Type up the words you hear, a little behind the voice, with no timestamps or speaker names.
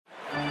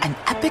An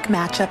epic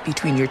matchup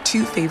between your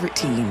two favorite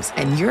teams,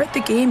 and you're at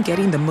the game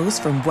getting the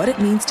most from what it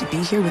means to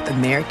be here with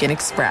American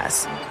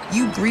Express.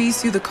 You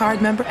breeze through the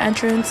card member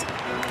entrance,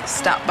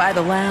 stop by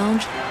the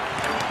lounge.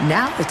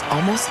 Now it's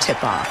almost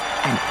tip-off,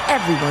 and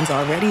everyone's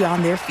already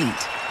on their feet.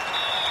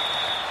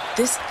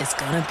 This is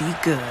gonna be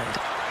good.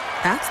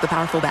 That's the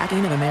powerful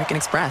backing of American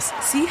Express.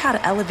 See how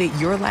to elevate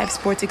your live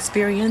sports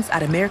experience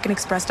at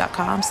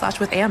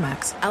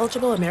americanexpress.com/with-Amex.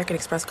 Eligible American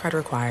Express card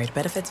required.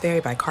 Benefits vary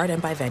by card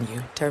and by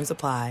venue. Terms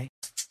apply.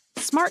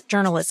 Smart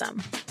journalism.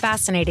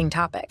 Fascinating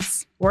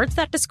topics. Words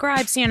that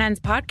describe CNN's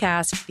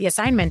podcast, The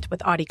Assignment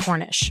with Audie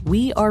Cornish.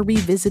 We are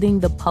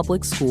revisiting the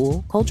public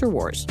school culture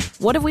wars.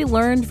 What have we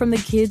learned from the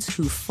kids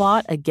who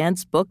fought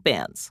against book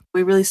bans?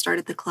 We really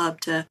started the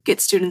club to get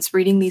students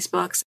reading these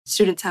books.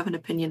 Students have an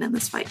opinion in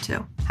this fight,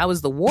 too. How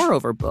has the war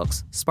over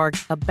books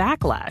sparked a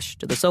backlash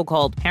to the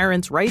so-called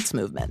parents' rights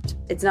movement?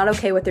 It's not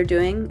okay what they're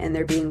doing, and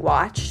they're being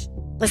watched.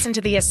 Listen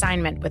to The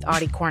Assignment with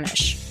Audie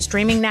Cornish.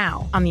 Streaming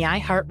now on the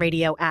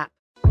iHeartRadio app.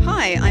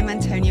 Hi, I'm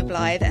Antonia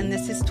Blythe, and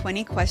this is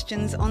 20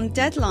 Questions on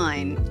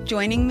Deadline.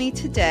 Joining me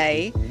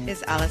today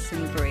is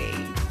Alison Brie.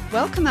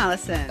 Welcome,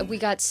 Alison. We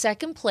got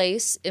second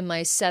place in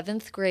my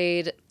 7th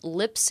grade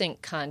lip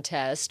sync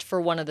contest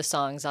for one of the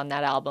songs on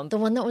that album. The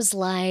one that was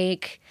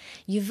like,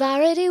 "You've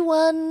already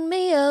won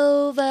me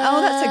over."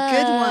 Oh, that's a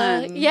good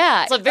one.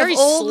 Yeah. It's like very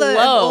slow. Of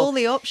all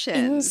the options.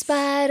 In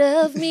spite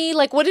of me.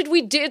 Like, what did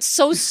we do? It's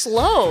so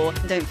slow.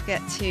 Don't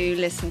forget to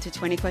listen to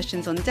 20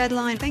 Questions on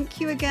Deadline.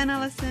 Thank you again,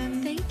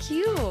 Alison. Thank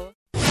you.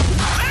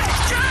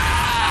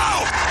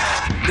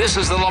 This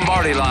is the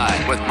Lombardi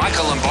Line with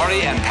Michael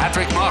Lombardi and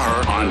Patrick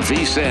Maher on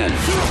VSiN.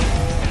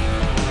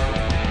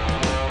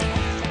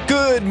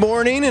 Good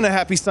morning and a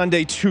happy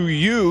Sunday to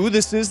you.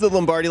 This is the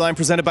Lombardi Line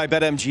presented by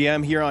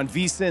BetMGM here on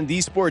VSiN,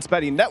 the Sports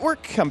Betting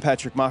Network. I'm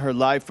Patrick Maher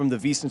live from the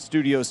VSiN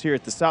studios here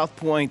at the South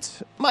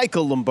Point.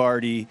 Michael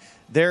Lombardi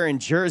there in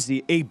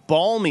Jersey, a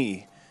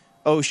balmy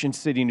Ocean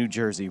City, New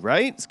Jersey,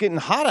 right? It's getting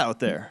hot out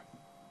there.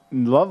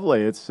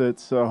 Lovely. It's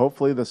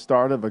hopefully the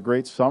start of a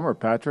great summer,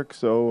 Patrick.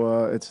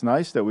 So it's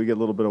nice that we get a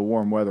little bit of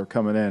warm weather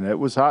coming in. It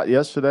was hot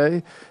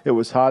yesterday. It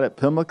was hot at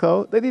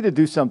Pimlico. They need to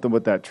do something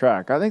with that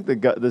track. I think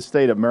the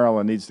state of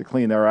Maryland needs to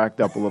clean their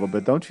act up a little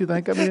bit. Don't you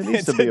think? I mean, it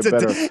needs to be a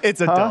better.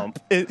 It's a dump.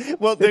 They've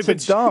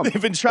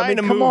been trying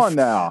to move. Come on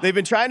now. They've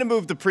been trying to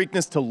move the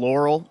Preakness to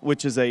Laurel,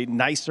 which is a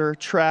nicer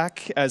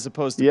track as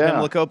opposed to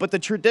Pimlico. But the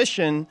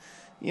tradition.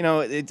 You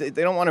know, they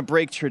don't want to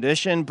break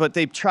tradition, but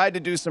they've tried to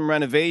do some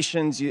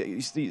renovations.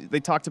 You see, they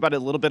talked about it a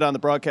little bit on the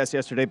broadcast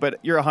yesterday, but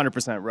you're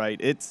 100% right.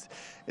 It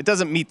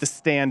doesn't meet the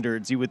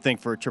standards you would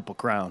think for a Triple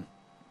Crown.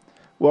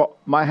 Well,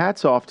 my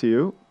hat's off to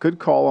you. Good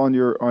call on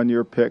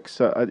your picks.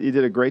 You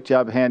did a great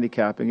job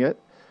handicapping it.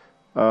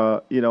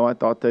 I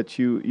thought that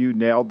you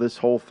nailed this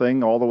whole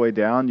thing all the way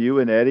down. You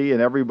and Eddie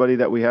and everybody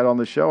that we had on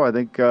the show, I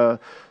think,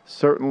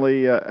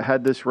 certainly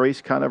had this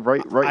race kind of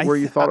right where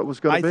you thought it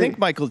was going to be. I think,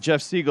 Michael,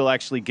 Jeff Siegel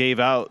actually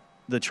gave out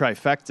the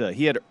trifecta.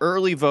 He had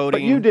early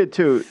voting. But you did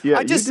too. Yeah,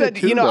 I just said,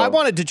 I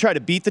wanted to try to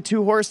beat the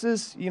two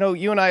horses. You know,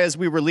 you and I, as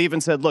we were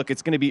leaving, said, look,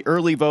 it's going to be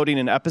early voting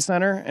in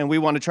Epicenter, and we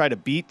want to try to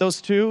beat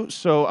those two.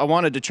 So I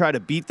wanted to try to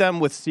beat them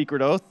with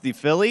Secret Oath, the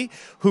filly,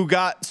 who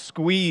got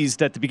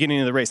squeezed at the beginning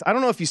of the race. I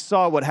don't know if you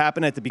saw what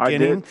happened at the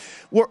beginning.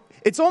 I did.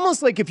 It's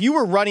almost like if you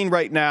were running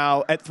right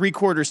now at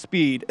 3/4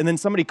 speed and then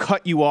somebody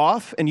cut you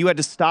off and you had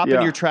to stop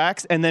in your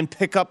tracks and then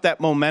pick up that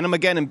momentum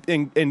again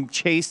and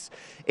chase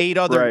eight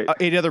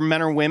other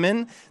men or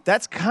women.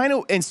 That's kind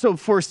of, and so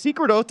for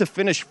Secret Oath to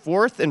finish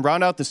 4th and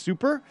round out the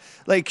Super,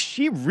 like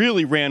she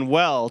really ran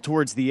well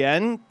towards the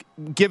end,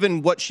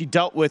 given what she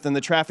dealt with in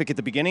the traffic at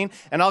the beginning.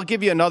 And I'll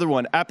give you another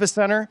one.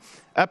 Epicenter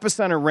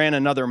ran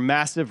another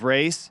massive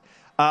race,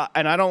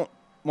 and I don't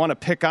want to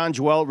pick on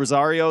Joel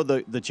Rosario,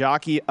 the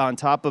jockey on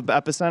top of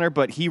Epicenter,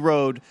 but he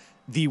rode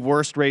the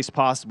worst race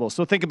possible.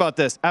 So think about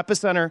this.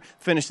 Epicenter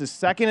finishes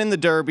 2nd in the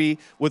Derby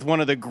with one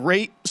of the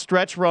great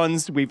stretch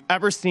runs we've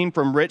ever seen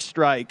from Rich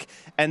Strike,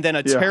 and then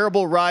a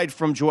terrible ride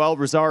from Joel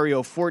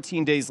Rosario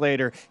 14 days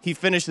later. He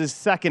finishes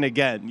 2nd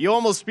again. You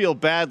almost feel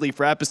badly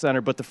for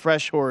Epicenter, but the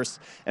fresh horse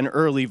and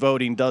early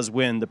voting does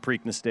win the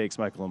Preakness Stakes,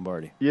 Michael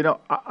Lombardi. You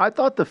know, I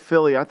thought the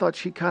filly,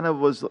 she kind of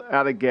was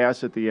out of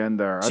gas at the end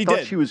there. I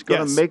thought she was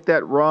going to make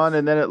that run,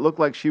 and then it looked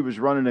like she was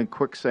running in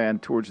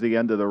quicksand towards the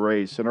end of the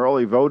race. And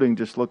early voting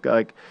just looked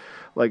like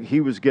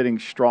he was getting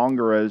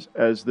stronger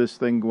as this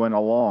thing went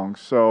along.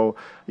 So,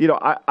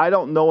 I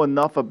don't know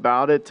enough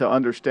about it to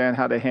understand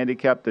how to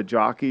handicap the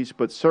jockeys,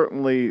 but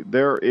certainly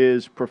there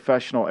is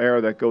professional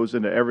air that goes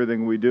into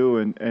everything we do,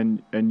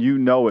 and you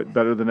know it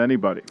better than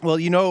anybody.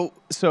 Well,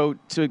 so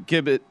to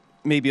give it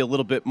maybe a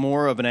little bit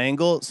more of an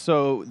angle,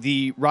 so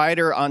the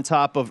rider on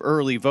top of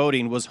early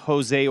voting was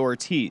Jose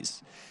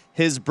Ortiz.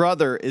 His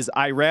brother is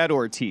Irad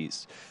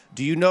Ortiz.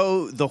 Do you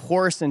know the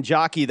horse and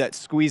jockey that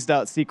squeezed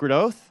out Secret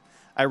Oath?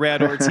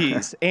 Irad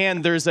Ortiz.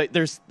 And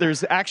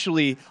there's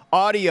actually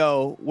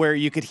audio where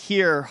you could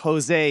hear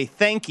Jose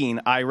thanking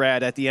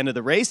Irad at the end of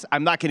the race.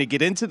 I'm not going to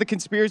get into the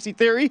conspiracy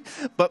theory,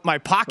 but my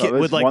pocket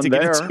would like to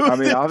get into it. I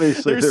mean,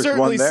 obviously there's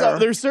one there.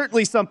 There's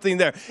certainly something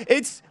there.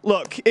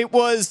 It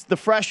was the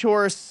fresh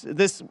horse.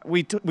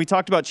 We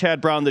talked about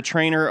Chad Brown, the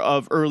trainer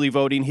of early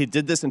voting. He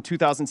did this in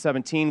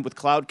 2017 with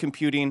cloud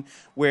computing,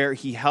 where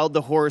he held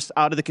the horse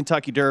out of the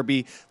Kentucky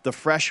Derby. The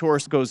fresh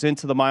horse goes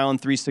into the mile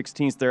and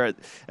 3/16 there,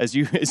 as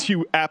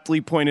you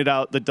aptly pointed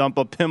out, the dump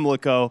of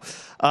Pimlico,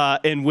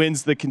 and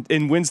wins the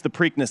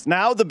Preakness.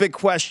 Now the big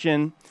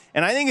question,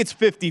 and I think it's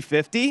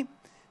 50-50.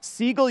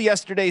 Siegel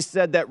yesterday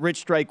said that Rich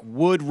Strike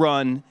would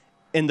run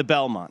in the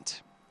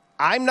Belmont.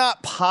 I'm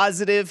not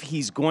positive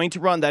he's going to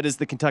run. That is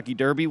the Kentucky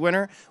Derby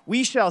winner.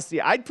 We shall see.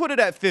 I'd put it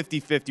at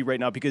 50-50 right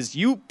now because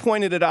you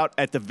pointed it out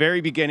at the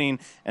very beginning,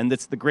 and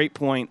that's the great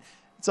point.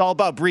 It's all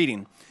about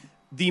breeding.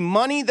 The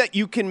money that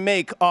you can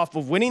make off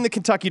of winning the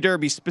Kentucky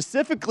Derby,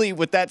 specifically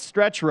with that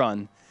stretch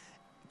run,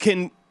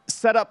 can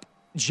set up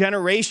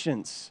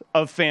generations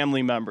of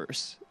family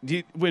members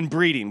when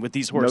breeding with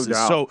these horses. No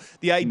doubt. So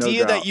the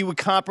idea that you would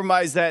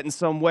compromise that in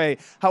some way.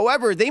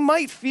 However, they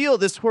might feel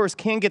this horse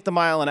can get the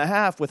mile and a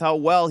half with how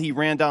well he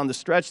ran down the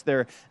stretch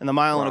there and the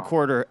mile and a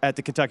quarter at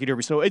the Kentucky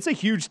Derby. So it's a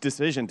huge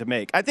decision to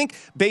make. I think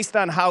based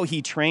on how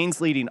he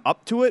trains leading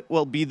up to it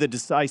will be the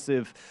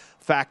decisive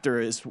factor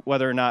is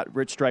whether or not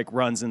Rich Strike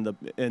runs in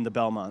the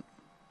Belmont.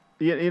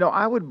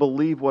 I would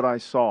believe what I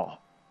saw.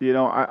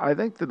 I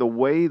think that the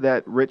way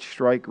that Rich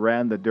Strike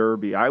ran the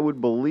Derby, I would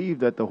believe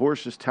that the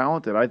horse is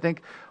talented. I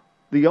think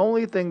the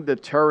only thing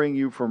deterring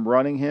you from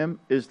running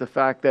him is the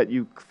fact that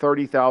you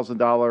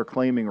 $30,000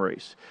 claiming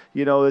race.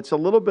 It's a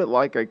little bit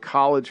like a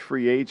college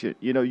free agent.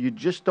 You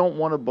just don't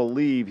want to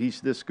believe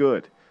he's this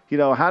good.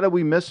 How did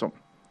we miss him?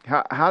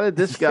 How did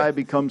this guy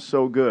become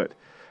so good?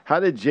 How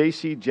did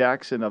J.C.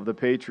 Jackson of the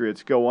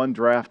Patriots go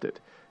undrafted?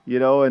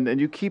 And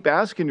you keep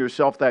asking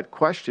yourself that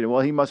question.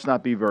 Well, he must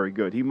not be very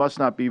good. He must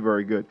not be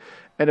very good.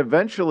 And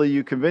eventually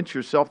you convince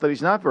yourself that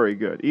he's not very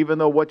good, even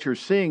though what you're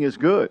seeing is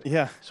good.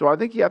 Yeah. So I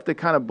think you have to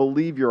kind of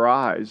believe your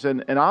eyes.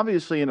 And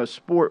obviously in a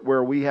sport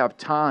where we have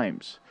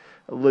times,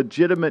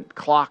 legitimate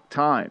clock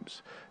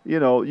times,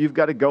 you've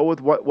got to go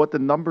with what the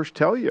numbers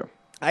tell you.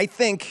 I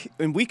think,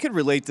 and we could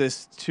relate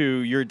this to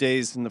your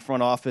days in the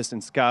front office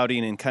and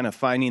scouting and kind of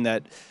finding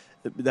that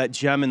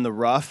gem in the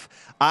rough.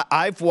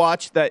 I've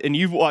watched that, and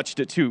you've watched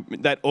it too,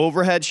 that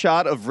overhead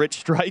shot of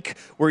Rich Strike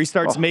where he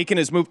starts making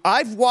his move.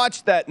 I've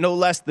watched that no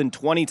less than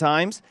 20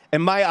 times,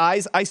 and my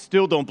eyes, I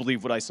still don't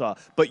believe what I saw.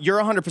 But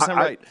you're 100%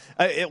 right.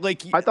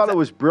 I thought it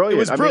was brilliant. It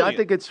was brilliant. I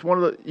think it's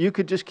one of the, you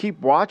could just keep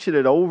watching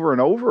it over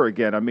and over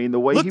again. I mean, the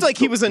way looked like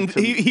he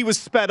was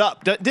sped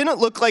up. Didn't it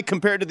look like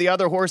compared to the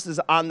other horses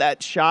on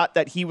that shot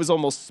that he was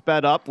almost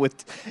sped up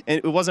with,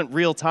 and it wasn't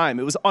real time.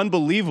 It was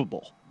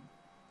unbelievable.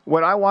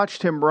 When I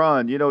watched him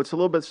run, it's a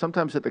little bit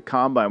sometimes at the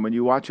combine, when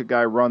you watch a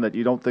guy run that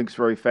you don't think is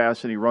very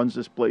fast and he runs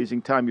this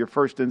blazing time, your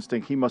first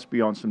instinct, he must be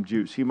on some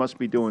juice. He must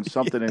be doing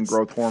something in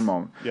growth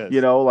hormone. Yes.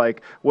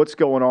 Like what's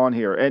going on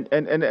here? And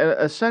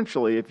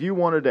essentially, if you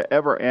wanted to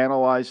ever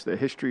analyze the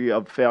history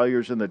of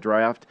failures in the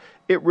draft,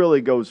 it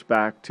really goes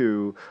back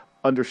to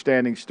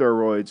understanding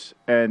steroids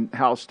and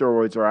how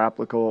steroids are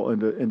applicable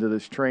into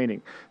this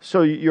training.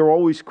 So you're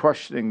always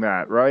questioning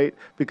that, right?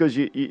 Because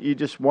you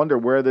just wonder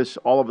where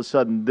all of a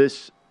sudden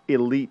this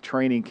elite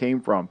training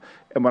came from.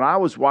 And when I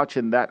was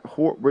watching that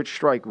Rich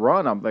Strike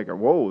run, I'm like,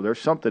 whoa,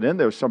 there's something in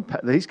there.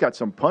 He's got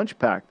some punch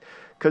packed.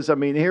 Because,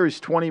 here he's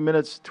 20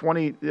 minutes,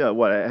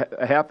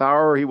 a half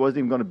hour, he wasn't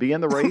even going to be in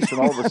the race, and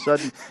all of a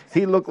sudden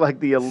he looked like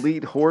the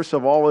elite horse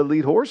of all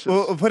elite horses.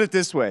 Well, put it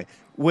this way.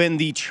 When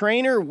the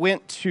trainer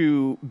went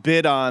to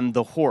bid on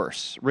the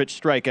horse, Rich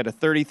Strike, at a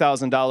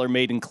 $30,000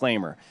 maiden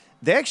claimer,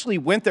 they actually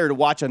went there to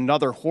watch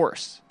another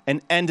horse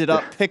and ended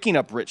up picking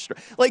up Rich Strike.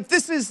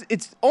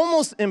 It's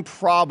almost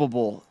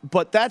improbable,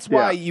 but that's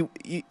why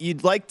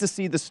you'd like to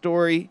see the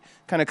story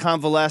kind of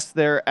convalesce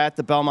there at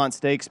the Belmont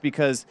Stakes,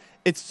 because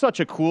it's such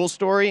a cool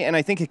story, and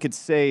I think it could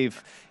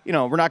save, we're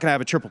not going to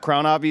have a Triple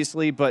Crown,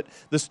 obviously, but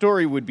the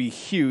story would be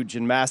huge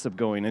and massive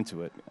going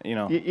into it,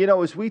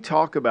 As we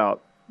talk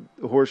about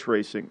horse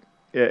racing,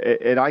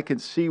 and I can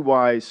see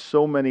why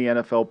so many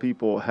NFL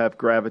people have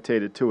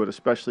gravitated to it,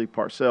 especially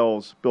Bill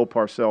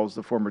Parcells,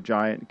 the former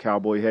Giant,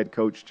 Cowboy head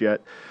coach,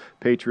 Jet,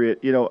 Patriot.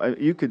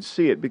 You could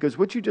see it because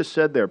what you just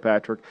said there,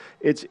 Patrick,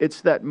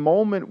 it's that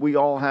moment we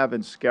all have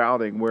in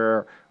scouting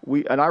where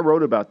and I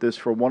wrote about this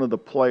for one of the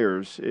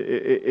players,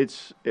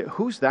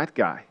 who's that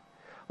guy?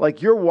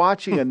 Like you're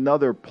watching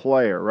another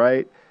player,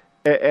 right?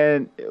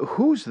 And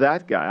who's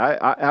that guy?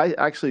 I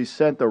actually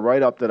sent the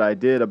write-up that I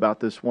did about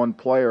this one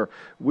player.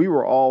 We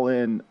were all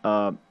in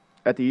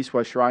at the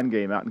East-West Shrine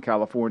game out in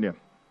California.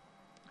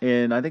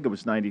 And I think it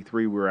was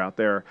 93 we were out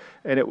there,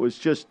 and it was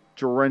just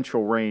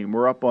torrential rain.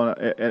 We're up on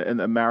in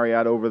the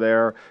Marriott over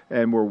there,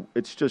 and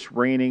it's just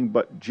raining.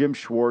 But Jim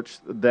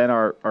Schwartz, then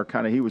our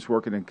kind of, he was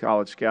working in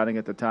college scouting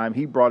at the time.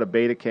 He brought a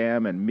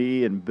Betacam, and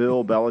me and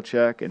Bill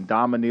Belichick and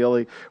Don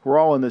Manili, we're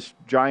all in this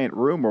giant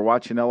room. We're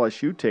watching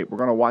LSU tape. We're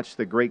going to watch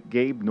the great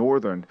Gabe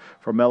Northern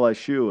from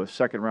LSU, a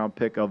second-round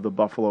pick of the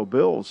Buffalo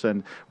Bills,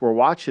 and we're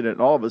watching it.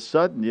 And all of a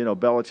sudden,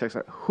 Belichick's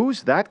like,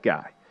 "Who's that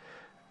guy?"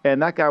 And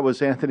that guy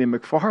was Anthony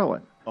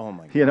McFarland. Oh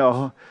my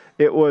God.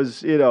 It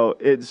was,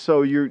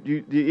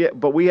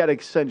 but we had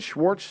to send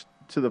Schwartz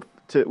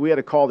we had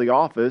to call the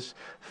office,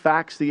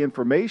 fax the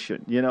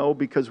information,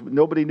 because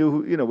nobody knew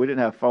who, we didn't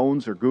have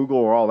phones or Google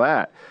or all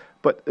that.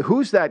 But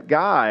who's that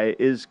guy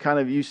is kind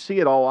of, you see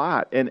it a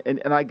lot. And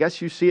I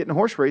guess you see it in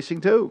horse racing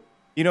too.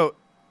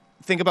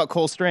 Think about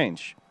Cole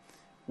Strange,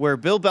 where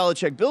Bill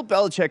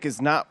Belichick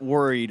is not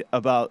worried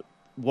about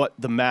what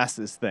the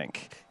masses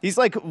think. He's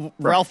like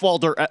Ralph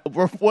Waldo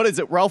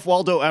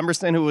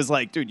Emerson, who was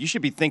like, dude, you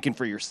should be thinking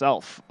for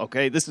yourself,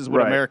 okay? This is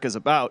what America's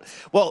about.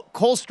 Well,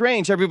 Cole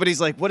Strange,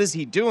 everybody's like, what is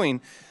he doing?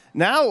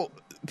 Now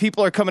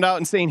people are coming out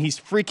and saying he's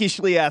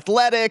freakishly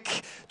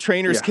athletic.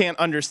 Trainers can't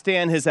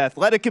understand his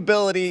athletic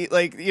ability.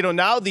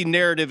 Now the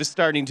narrative is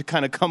starting to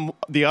kind of come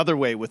the other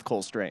way with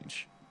Cole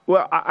Strange.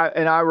 Well,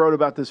 I wrote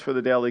about this for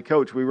the Daily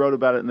Coach. We wrote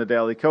about it in the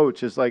Daily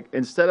Coach. It's like,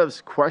 instead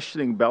of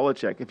questioning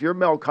Belichick, if you're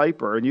Mel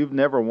Kiper and you've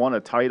never won a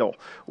title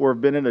or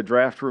been in a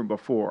draft room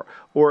before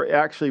or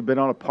actually been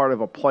on a part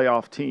of a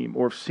playoff team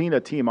or seen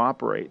a team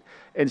operate,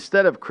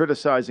 instead of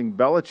criticizing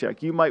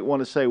Belichick, you might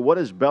want to say, what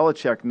does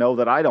Belichick know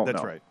that I don't know?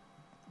 That's right.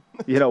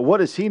 What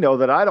does he know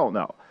that I don't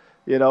know?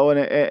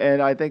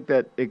 And I think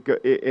that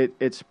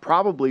it's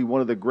probably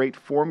one of the great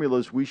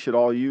formulas we should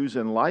all use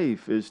in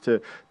life is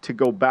to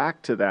go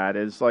back to that.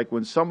 It's like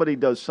when somebody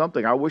does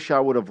something, I wish I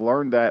would have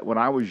learned that when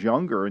I was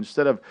younger.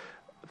 Instead of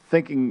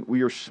thinking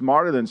you're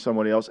smarter than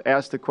somebody else,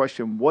 ask the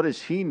question, what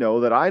does he know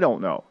that I don't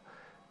know?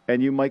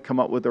 And you might come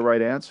up with the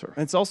right answer.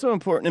 It's also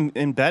important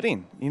in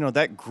betting,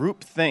 that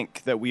group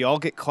think that we all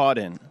get caught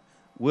in.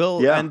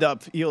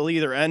 You'll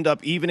either end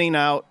up evening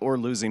out or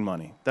losing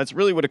money. That's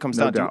really what it comes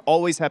down to. You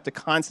always have to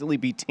constantly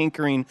be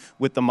tinkering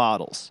with the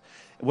models.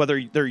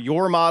 Whether they're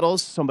your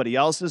models, somebody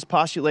else's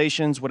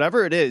postulations,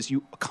 whatever it is,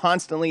 you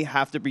constantly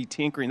have to be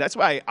tinkering. That's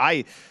why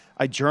I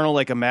journal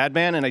like a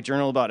madman, and I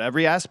journal about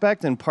every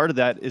aspect, and part of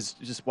that is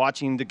just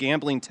watching the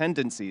gambling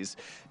tendencies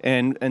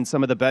and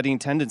some of the betting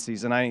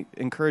tendencies, and I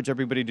encourage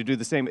everybody to do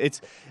the same.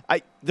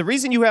 The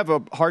reason you have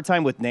a hard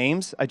time with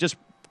names,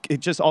 it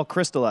just all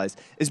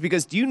crystallized, is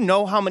because do you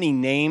know how many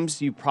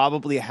names you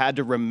probably had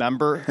to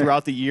remember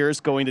throughout the years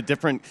going to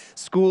different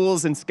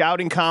schools and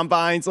scouting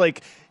combines?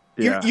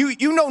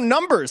 You know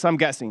numbers, I'm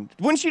guessing.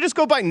 Wouldn't you just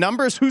go by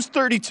numbers? Who's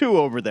 32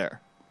 over there?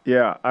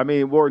 Yeah,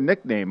 or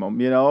nickname them,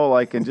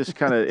 and just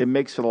kind of, it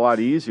makes it a lot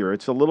easier.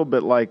 It's a little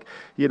bit like,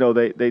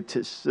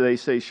 they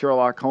say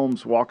Sherlock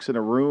Holmes walks in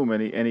a room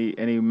and he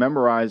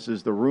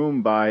memorizes the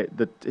room by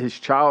his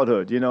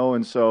childhood,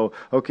 and so,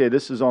 okay,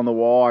 this is on the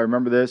wall, I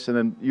remember this, and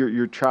then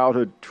your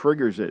childhood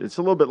triggers it. It's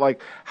a little bit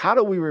like, how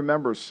do we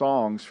remember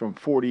songs from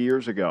 40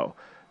 years ago?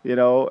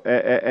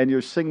 And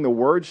you sing the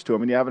words to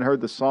them, and you haven't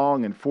heard the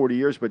song in 40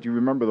 years, but you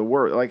remember the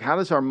word. Like, how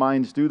does our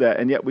minds do that?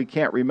 And yet we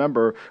can't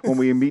remember when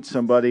we meet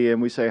somebody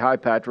and we say, hi,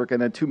 Patrick,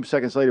 and then 2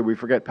 seconds later we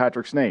forget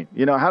Patrick's name.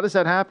 How does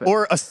that happen?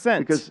 Or a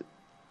scent.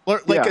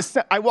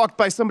 I walked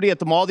by somebody at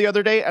the mall the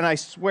other day, and I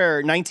swear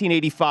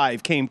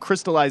 1985 came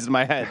crystallized in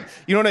my head.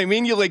 You know what I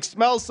mean? You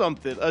smell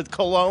something, a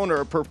cologne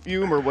or a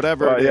perfume or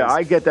whatever it is. Yeah,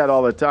 I get that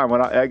all the time.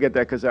 I get that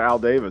because of Al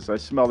Davis. I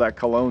smell that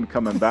cologne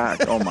coming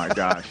back. Oh, my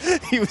gosh.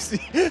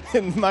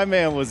 My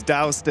man was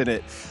doused in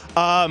it.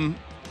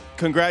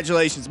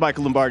 Congratulations,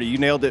 Michael Lombardi. You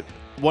nailed it.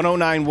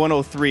 109,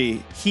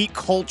 103, heat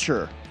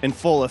culture in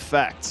full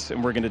effect.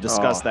 And we're going to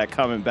discuss that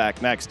coming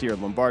back next here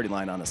at Lombardi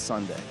Line on a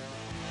Sunday.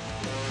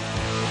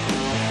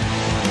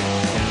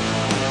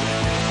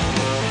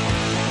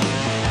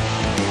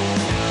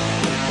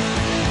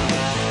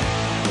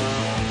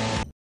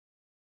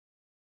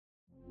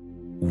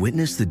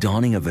 Witness the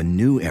dawning of a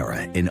new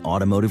era in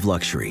automotive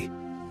luxury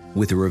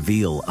with a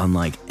reveal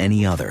unlike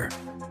any other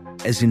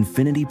as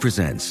Infiniti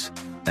presents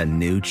a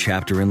new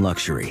chapter in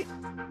luxury,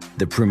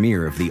 the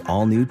premiere of the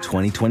all-new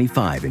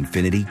 2025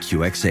 Infiniti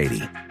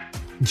QX80.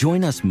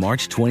 Join us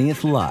March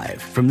 20th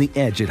live from the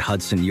Edge at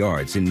Hudson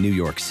Yards in New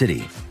York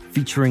City,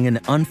 featuring an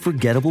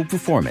unforgettable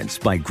performance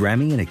by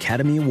Grammy and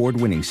Academy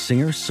Award-winning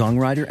singer,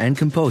 songwriter, and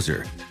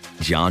composer,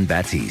 Jon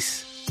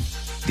Batiste.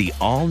 The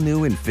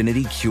all-new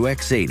Infiniti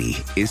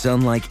QX80 is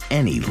unlike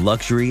any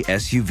luxury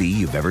SUV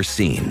you've ever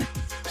seen.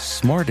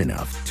 Smart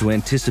enough to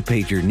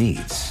anticipate your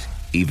needs,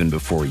 even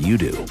before you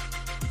do.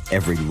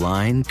 Every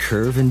line,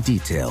 curve, and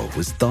detail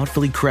was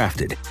thoughtfully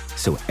crafted,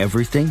 so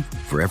everything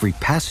for every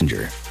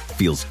passenger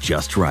feels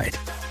just right.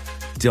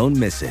 Don't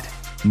miss it.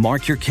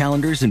 Mark your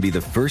calendars and be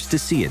the first to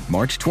see it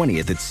March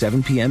 20th at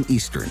 7 p.m.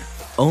 Eastern,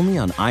 only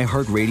on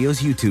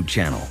iHeartRadio's YouTube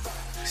channel.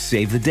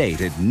 Save the date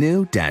at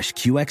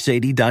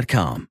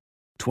new-QX80.com.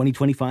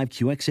 2025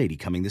 QX80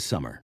 coming this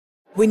summer.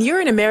 When you're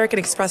an American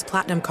Express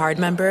Platinum Card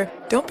member,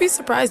 don't be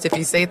surprised if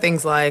you say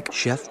things like,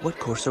 "Chef, what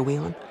course are we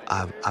on?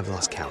 I've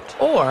lost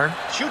count." Or,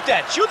 Shoot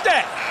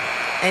that!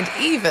 And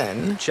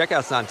even,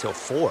 checkout's not until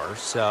 4,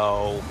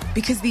 so...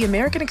 Because the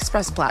American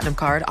Express Platinum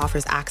Card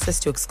offers access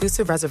to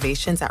exclusive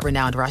reservations at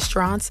renowned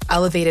restaurants,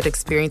 elevated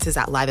experiences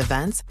at live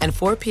events, and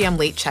 4 p.m.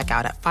 late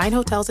checkout at fine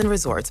hotels and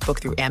resorts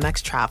booked through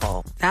Amex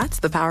Travel.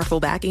 That's the powerful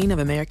backing of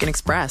American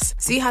Express.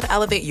 See how to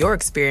elevate your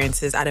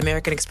experiences at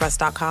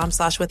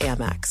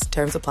americanexpress.com/withAmex.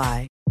 Terms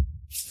apply.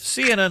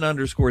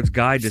 CNN_'s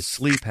Guide to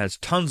Sleep has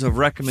tons of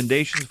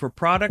recommendations for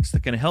products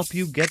that can help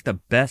you get the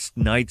best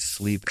night's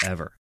sleep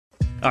ever.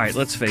 All right,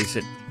 let's face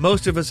it,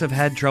 most of us have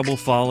had trouble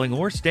falling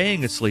or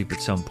staying asleep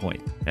at some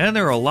point, and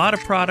there are a lot of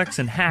products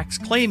and hacks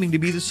claiming to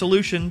be the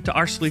solution to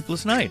our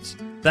sleepless nights.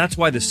 That's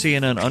why the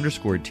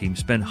CNN_ team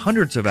spend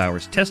hundreds of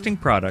hours testing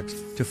products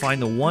to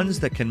find the ones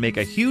that can make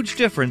a huge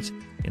difference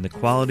in the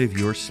quality of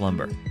your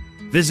slumber.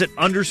 Visit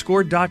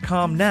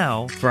underscore.com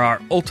now for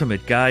our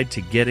ultimate guide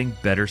to getting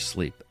better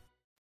sleep.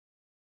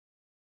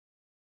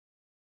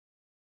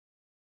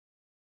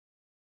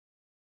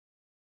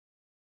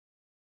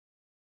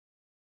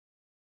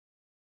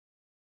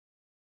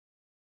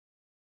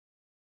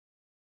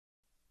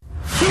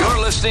 You're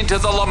listening to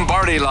the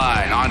Lombardi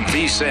Line on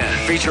VSiN,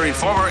 featuring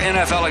former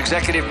NFL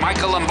executive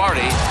Michael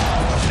Lombardi.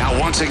 Now,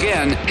 once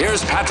again,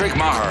 here's Patrick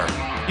Maher.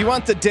 You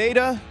want the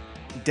data,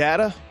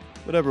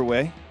 whatever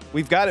way,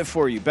 we've got it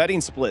for you.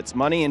 Betting splits,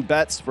 money and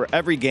bets for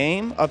every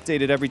game,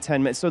 updated every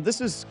 10 minutes. So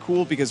this is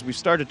cool because we've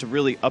started to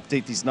really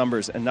update these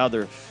numbers, and now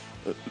they're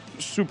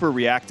super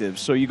reactive.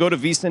 So you go to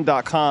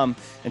vsin.com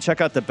and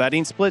check out the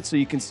betting split so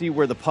you can see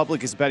where the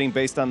public is betting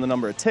based on the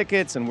number of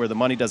tickets and where the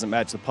money doesn't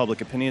match the public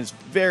opinion. It's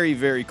very,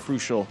 very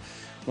crucial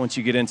once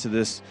you get into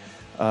this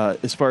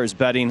as far as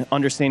betting,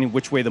 understanding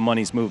which way the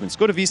money's moving. So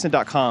go to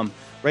vsin.com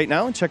right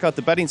now and check out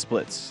the betting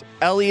splits.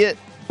 Elliot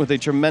with a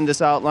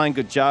tremendous outline.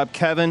 Good job.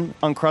 Kevin,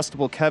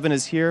 Uncrustable Kevin,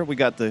 is here. We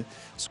got the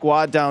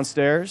squad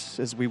downstairs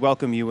as we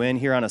welcome you in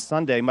here on a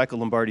Sunday. Michael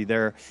Lombardi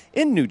there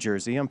in New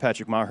Jersey. I'm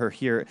Patrick Maher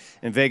here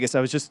in Vegas.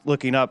 I was just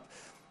looking up,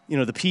 the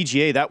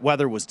PGA, that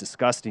weather was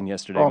disgusting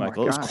yesterday,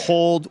 Michael. It was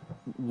cold,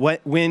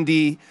 wet,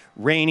 windy,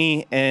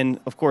 rainy,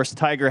 and, of course,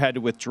 Tiger had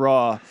to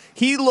withdraw.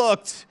 He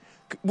looked...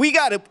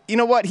 you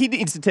know what? He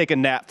needs to take a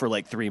nap for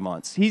like 3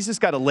 months. He's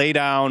just got to lay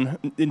down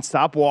and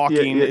stop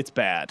walking. It's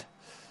bad.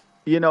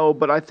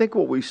 But I think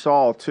what we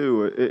saw,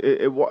 too,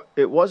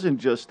 it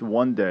wasn't just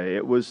one day.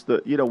 It was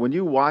when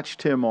you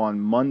watched him on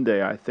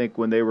Monday, I think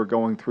when they were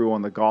going through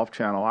on the Golf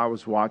Channel, I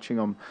was watching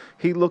him.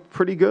 He looked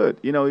pretty good.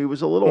 He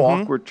was a little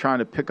awkward trying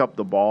to pick up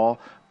the ball.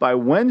 By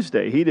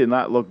Wednesday, he did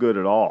not look good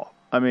at all.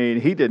 I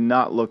mean, he did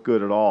not look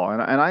good at all.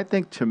 And I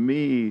think, to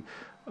me,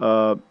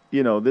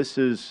 this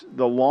is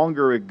the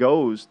longer it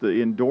goes,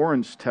 the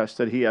endurance test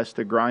that he has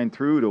to grind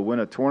through to win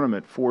a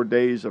tournament, 4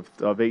 days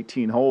of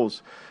 18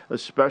 holes,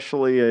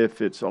 especially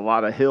if it's a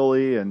lot of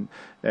hilly and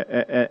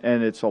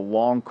it's a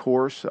long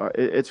course.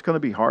 It's going to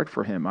be hard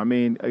for him. I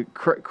mean,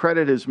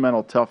 credit his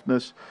mental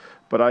toughness,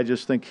 but I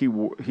just think he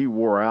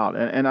wore out.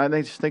 And I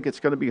just think it's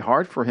going to be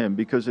hard for him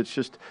because it's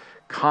just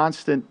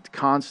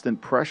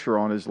constant pressure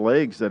on his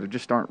legs that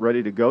just aren't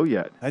ready to go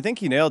yet. I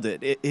think you nailed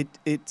it.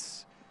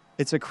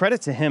 It's a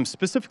credit to him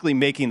specifically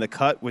making the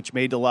cut, which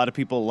made a lot of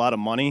people a lot of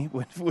money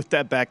with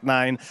that back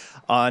nine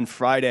on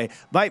Friday.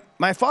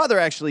 My father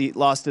actually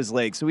lost his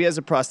leg, so he has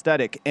a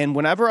prosthetic. And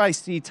whenever I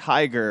see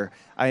Tiger,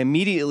 I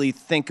immediately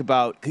think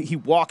about, he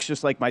walks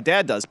just like my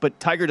dad does, but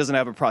Tiger doesn't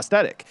have a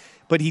prosthetic.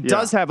 But he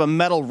does have a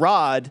metal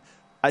rod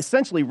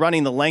essentially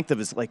running the length of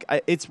his,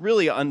 it's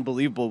really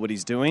unbelievable what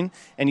he's doing.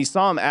 And you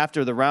saw him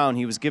after the round.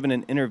 He was given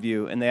an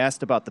interview, and they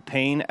asked about the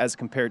pain as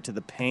compared to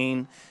the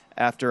pain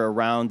after a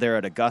round there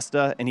at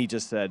Augusta, and he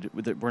just said,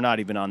 we're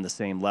not even on the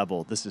same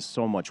level. This is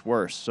so much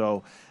worse.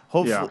 So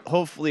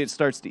hopefully it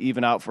starts to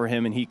even out for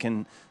him and he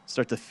can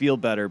start to feel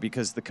better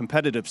because the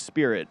competitive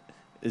spirit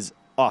is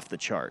off the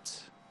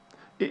charts.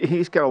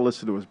 He's got to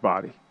listen to his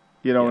body,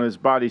 and his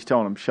body's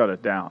telling him shut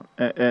it down.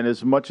 And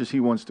as much as he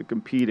wants to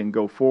compete and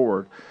go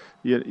forward,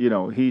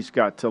 he's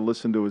got to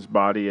listen to his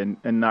body and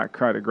not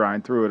try to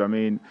grind through it. I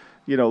mean,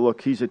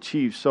 look, he's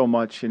achieved so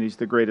much, and he's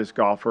the greatest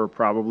golfer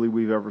probably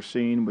we've ever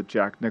seen with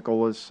Jack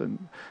Nicklaus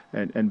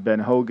and Ben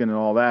Hogan and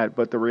all that.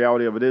 But the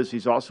reality of it is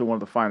he's also one of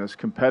the finest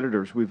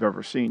competitors we've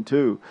ever seen,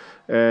 too.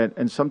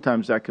 And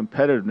sometimes that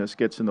competitiveness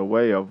gets in the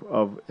way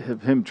of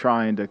him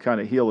trying to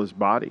kind of heal his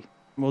body.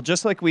 Well,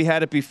 just like we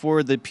had it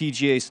before the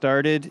PGA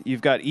started,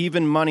 you've got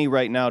even money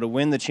right now to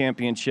win the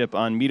championship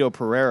on Mito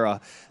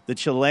Pereira, the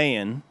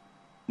Chilean.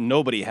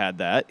 Nobody had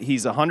that. He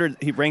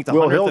ranked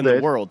 100th in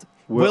the world.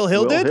 Will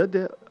Hill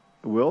did?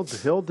 Will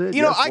Hill did.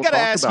 I got to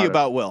ask you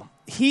about Will.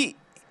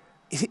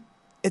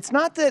 It's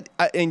not that,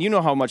 and you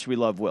know how much we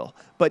love Will,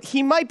 but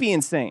he might be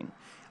insane.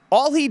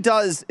 All he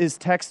does is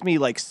text me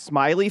like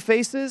smiley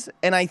faces,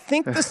 and I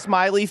think the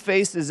smiley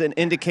face is an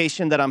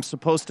indication that I'm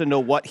supposed to know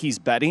what he's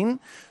betting.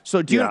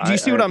 So do you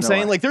see what I'm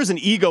saying? Like there's an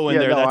ego in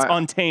there that's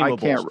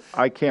untamable.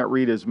 I can't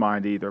read his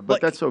mind either,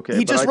 but that's okay.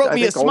 He just wrote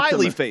me a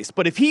smiley face.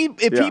 But if he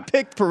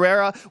picked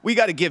Pereira, we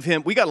got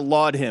to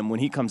laud him when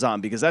he comes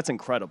on because that's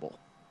incredible.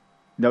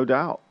 No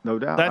doubt.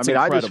 That's incredible.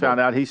 I just found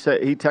out. He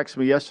texted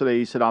me yesterday.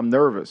 He said I'm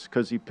nervous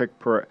because he picked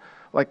Pereira.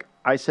 Like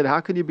I said, how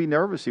can you be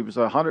nervous? He was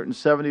a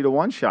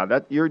 170-1 shot.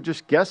 That you're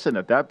just guessing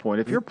at that point.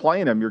 If you're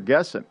playing him, you're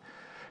guessing.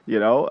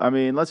 I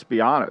mean, let's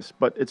be honest.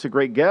 But it's a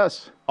great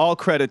guess. All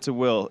credit to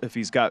Will if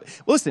he's got.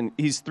 Listen,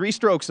 he's 3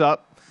 strokes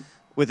up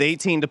with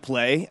 18 to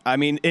play. I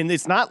mean, and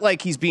it's not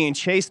like he's being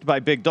chased by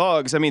big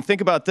dogs. I mean,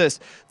 think about this: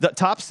 the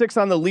top 6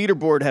 on the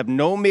leaderboard have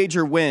no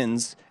major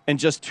wins and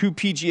just 2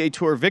 PGA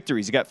Tour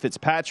victories. You got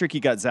Fitzpatrick, you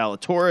got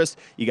Zalatoris,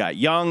 you got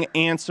Young,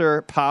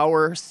 Answer,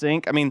 Power,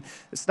 Sink. I mean,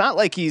 it's not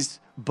like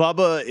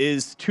Bubba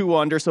is 2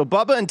 under. So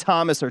Bubba and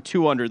Thomas are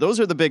 2 under. Those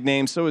are the big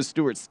names. So is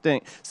Stuart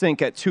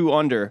Sink at 2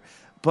 under.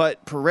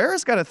 But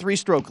Pereira's got a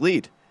 3-stroke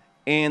lead.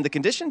 And the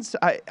conditions,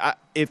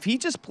 if he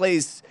just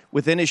plays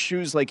within his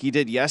shoes like he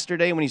did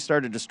yesterday when he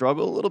started to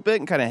struggle a little bit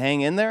and kind of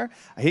hang in there,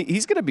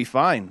 he's going to be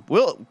fine.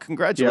 Will,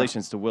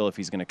 congratulations to Will if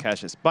he's going to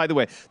cash this. By the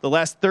way, the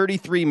last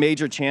 33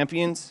 major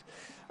champions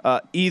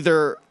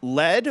either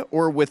led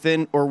or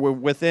were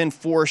within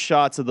 4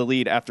 shots of the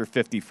lead after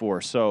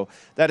 54. So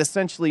that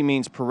essentially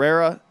means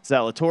Pereira,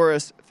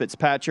 Zalatoris,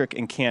 Fitzpatrick,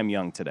 and Cam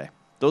Young today.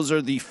 Those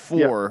are the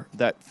 4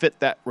 that fit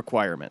that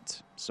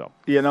requirement. So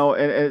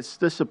and it's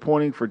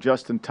disappointing for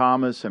Justin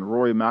Thomas and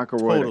Rory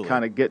McIlroy to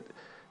kind of get,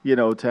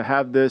 to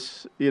have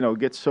this,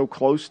 get so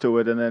close to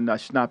it and then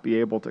not be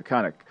able to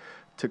kind of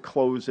to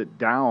close it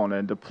down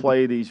and to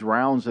play these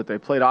rounds that they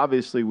played.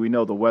 Obviously, we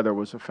know the weather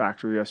was a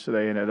factor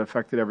yesterday and it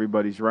affected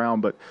everybody's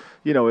round, but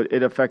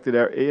it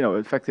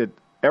affected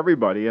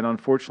everybody. And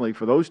unfortunately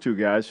for those 2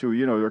 guys who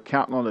they're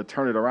counting on to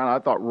turn it around, I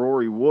thought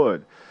Rory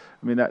would.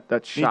 I mean,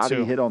 that shot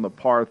he hit on the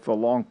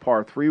long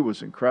par 3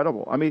 was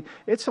incredible. I mean,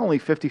 it's only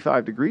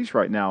 55 degrees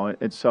right now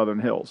in Southern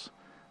Hills.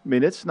 I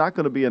mean, it's not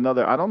going to be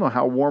another – I don't know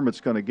how warm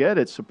it's going to get.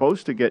 It's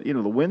supposed to get –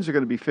 the winds are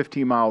going to be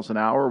 15 miles an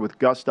hour with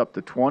gusts up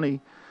to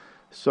 20.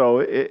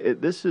 So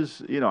this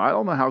is – I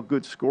don't know how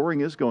good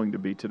scoring is going to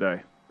be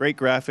today. Great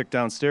graphic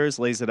downstairs,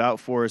 lays it out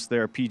for us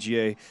there,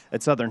 PGA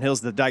at Southern Hills.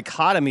 The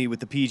dichotomy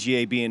with the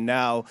PGA being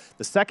now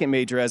the 2nd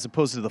major as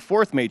opposed to the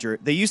 4th major.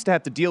 They used to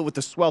have to deal with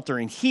the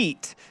sweltering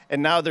heat,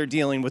 and now they're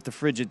dealing with the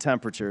frigid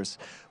temperatures.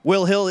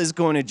 Will Hill is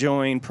going to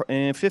join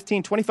in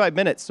 15, 25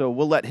 minutes, so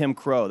we'll let him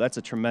crow. That's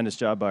a tremendous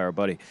job by our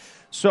buddy.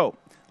 So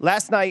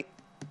last night,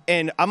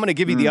 and I'm going to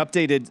give you the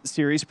updated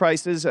series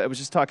prices. I was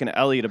just talking to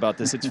Elliot about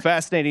this. It's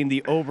fascinating,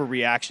 the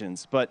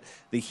overreactions. But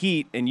the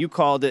heat, and you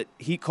called it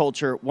heat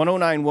culture,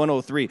 109,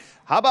 103.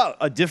 How about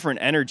a different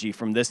energy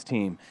from this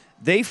team?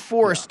 They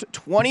forced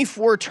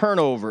 24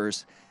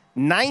 turnovers,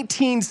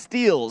 19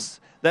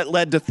 steals that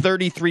led to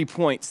 33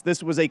 points.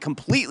 This was a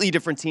completely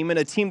different team and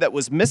a team that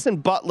was missing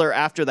Butler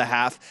after the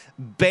half.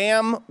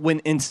 Bam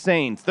went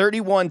insane,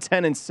 31,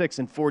 10, and 6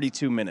 in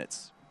 42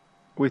 minutes.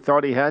 We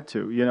thought he had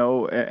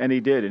to, and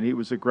he did, and he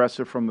was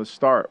aggressive from the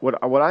start.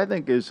 What I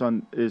think is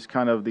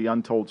kind of the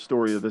untold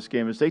story of this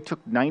game is they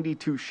took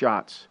 92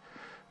 shots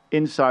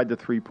inside the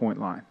 3-point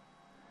line.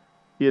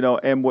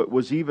 And what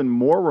was even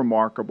more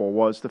remarkable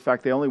was the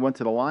fact they only went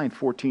to the line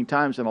 14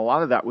 times, and a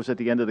lot of that was at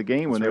the end of the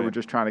game when they were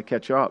just trying to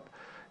catch up.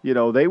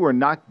 They were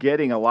not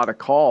getting a lot of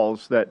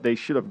calls that they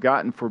should have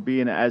gotten for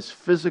being as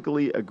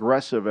physically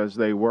aggressive as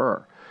they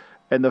were.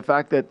 And the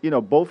fact that,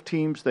 both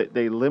teams,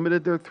 they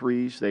limited their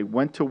threes, they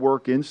went to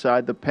work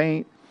inside the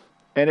paint,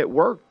 and it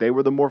worked. They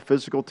were the more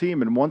physical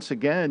team. And once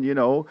again,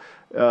 even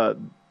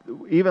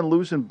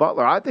losing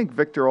Butler, I think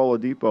Victor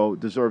Oladipo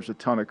deserves a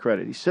ton of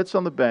credit. He sits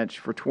on the bench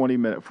for 20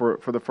 minutes for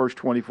the first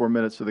 24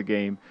 minutes of the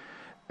game,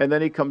 and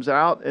then he comes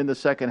out in the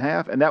second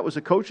half, and that was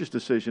a coach's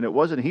decision. It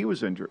wasn't he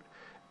was injured.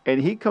 And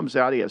he comes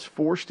out, he has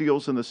 4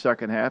 steals in the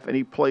second half, and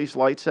he plays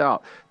lights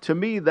out. To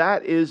me,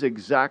 that is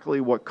exactly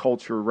what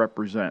culture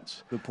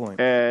represents. Good point.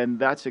 And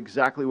that's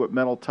exactly what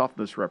mental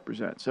toughness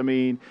represents. I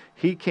mean,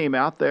 he came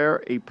out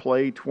there, he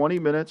played 20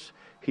 minutes,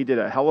 he did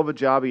a hell of a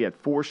job. He had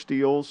 4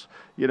 steals.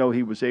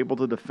 He was able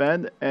to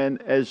defend.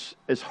 And as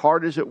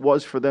hard as it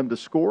was for them to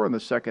score in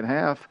the second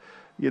half,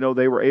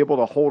 they were able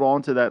to hold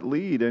on to that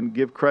lead and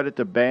give credit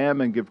to Bam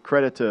and give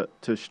credit to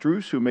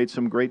Strus, who made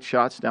some great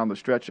shots down the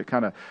stretch that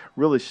kind of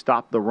really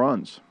stopped the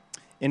runs.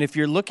 And if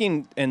you're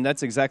looking, and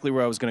that's exactly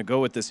where I was going to go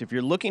with this, if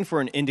you're looking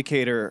for an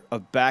indicator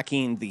of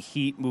backing the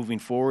Heat moving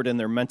forward and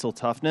their mental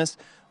toughness,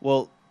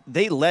 well,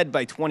 they led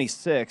by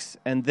 26,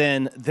 and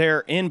then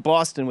they're in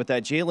Boston with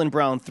that Jaylen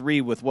Brown 3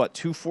 with,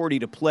 2:40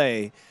 to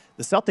play.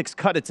 The Celtics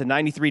cut it to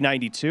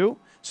 93-92.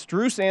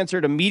 Strus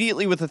answered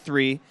immediately with a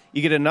 3.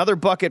 You get another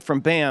bucket from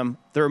Bam.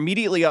 They're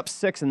immediately up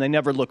 6, and they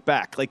never look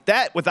back. Like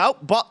that,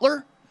 without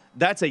Butler,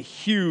 that's a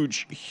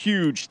huge,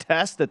 huge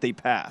test that they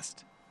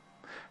passed.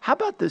 How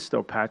about this,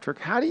 though, Patrick?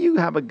 How do you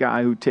have a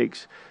guy who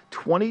takes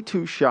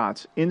 22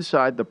 shots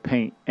inside the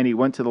paint, and he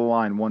went to the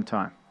line one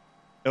time?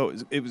 Oh,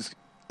 it was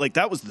like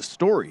that was the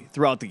story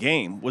throughout the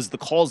game, was the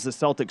calls the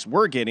Celtics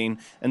were getting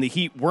and the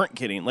Heat weren't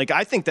getting. Like,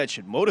 I think that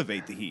should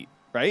motivate the Heat,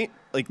 right?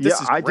 Like,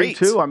 this is great. I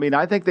do too. I mean,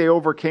 I think they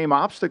overcame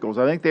obstacles.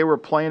 I think they were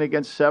playing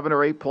against 7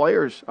 or 8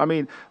 players. I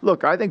mean,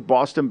 look, I think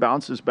Boston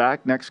bounces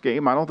back next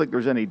game. I don't think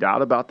there's any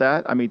doubt about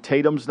that. I mean,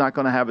 Tatum's not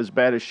going to have as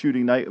bad a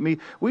shooting night. I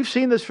mean, we've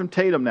seen this from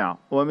Tatum now.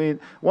 Well, I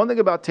mean, one thing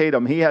about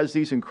Tatum, he has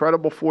these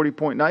incredible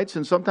 40-point nights,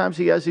 and sometimes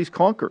he has these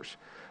clunkers.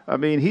 I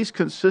mean, he's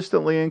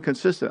consistently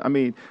inconsistent. I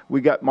mean,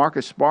 we got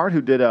Marcus Smart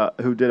who did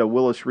a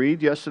Willis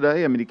Reed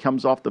yesterday. I mean, he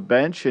comes off the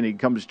bench and he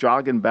comes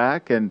jogging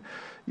back, and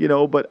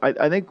but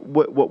I think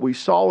what we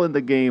saw in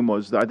the game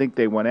was I think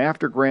they went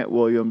after Grant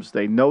Williams.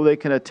 They know they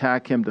can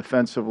attack him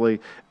defensively,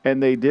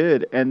 and they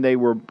did, and they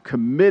were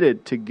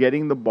committed to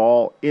getting the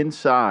ball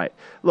inside.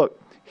 Look,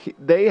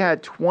 they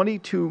had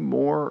 22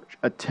 more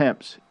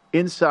attempts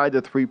inside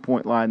the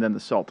three-point line than the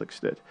Celtics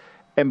did.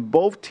 And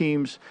both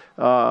teams,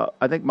 I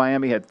think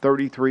Miami had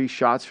 33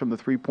 shots from the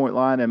three-point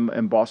line,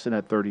 and Boston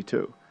had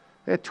 32.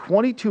 They had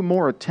 22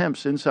 more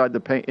attempts inside the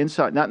paint,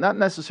 not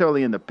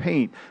necessarily in the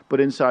paint, but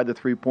inside the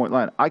three-point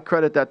line. I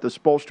credit that to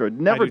Spoelstra.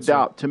 Never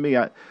doubt, to me,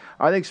 I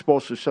think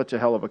Spoelstra's such a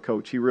hell of a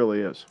coach. He really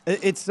is.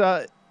 It's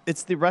the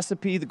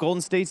recipe the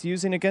Golden State's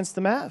using against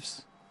the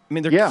Mavs. I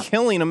mean, they're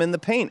killing them in the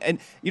paint. And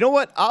you know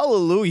what?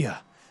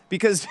 Hallelujah.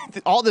 Because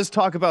all this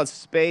talk about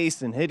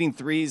space and hitting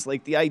threes,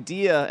 like the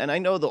idea, and I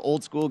know the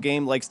old school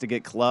game likes to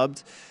get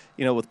clubbed,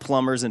 with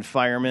plumbers and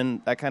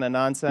firemen, that kind of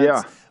nonsense.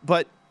 Yeah.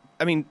 But,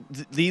 I mean,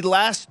 the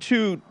last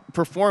 2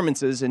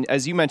 performances, and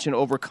as you mentioned,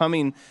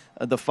 overcoming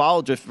the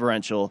foul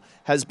differential,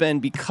 has been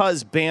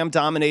because Bam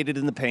dominated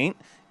in the paint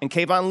and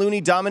Kevon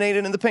Looney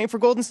dominated in the paint for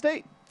Golden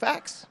State.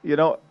 Facts.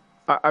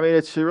 I mean,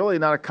 it's really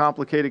not a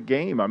complicated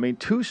game. I mean,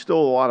 2's still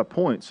a lot of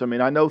points. I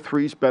mean, I know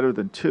 3's better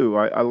than 2.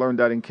 I learned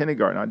that in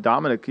kindergarten.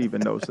 Dominic even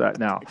knows that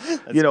now.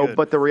 Good.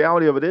 But the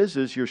reality of it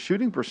is your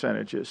shooting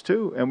percentage is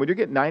too. And when you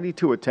get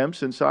 92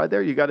 attempts inside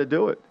there, you got to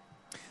do it.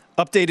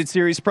 Updated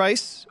series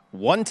price,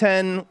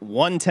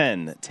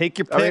 $110. Take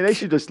your pick. I mean, they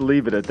should just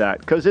leave it at that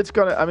because it's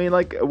going to, I mean,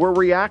 like, we're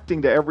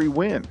reacting to every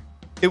win.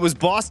 It was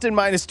Boston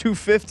minus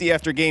 250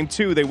 after Game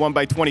 2. They won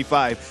by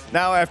 25.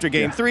 Now after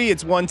Game 3,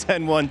 it's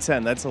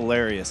 110-110. That's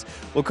hilarious.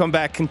 We'll come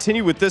back,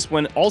 continue with this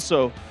one.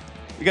 Also,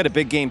 we got a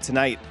big game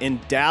tonight in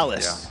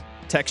Dallas.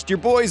 Yeah. Text your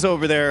boys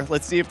over there.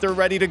 Let's see if they're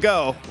ready to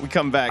go. We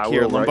come back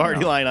here,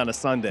 Lombardi Line on a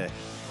Sunday.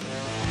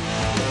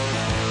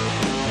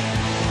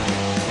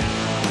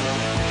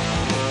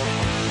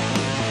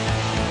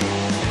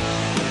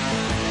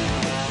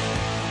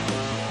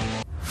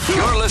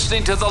 You're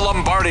listening to the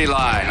Lombardi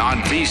Line on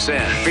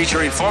VSiN,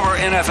 featuring former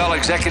NFL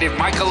executive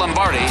Michael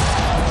Lombardi.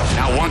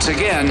 Now, once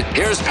again,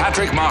 here's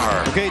Patrick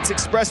Maher. Okay, it's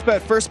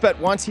ExpressBet. FirstBet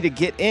wants you to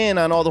get in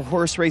on all the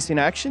horse racing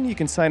action. You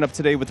can sign up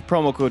today with the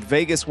promo code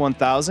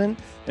Vegas1000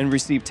 and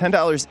receive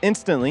 $10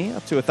 instantly,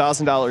 up to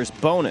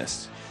 $1,000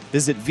 bonus.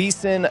 Visit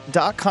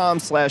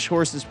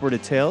vsin.com/horses for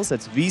details.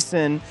 That's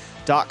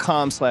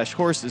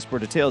vsin.com/horses for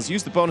details.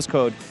 Use the bonus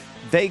code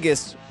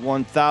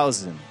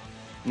Vegas1000.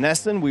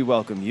 Nesson, we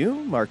welcome you.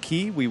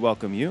 Marquis, we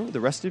welcome you. The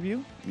rest of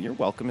you, you're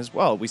welcome as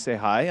well. We say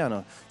hi on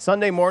a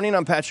Sunday morning.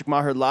 I'm Patrick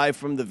Maher, live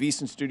from the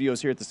VSiN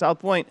studios here at the South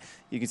Point.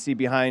 You can see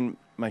behind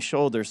my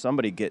shoulder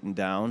somebody getting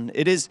down.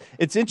 It's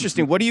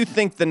interesting. What do you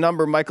think the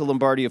number, Michael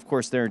Lombardi, of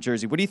course, there in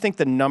Jersey, what do you think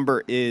the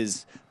number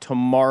is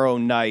tomorrow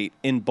night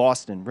in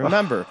Boston?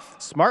 Remember,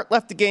 Smart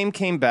left the game,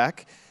 came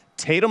back.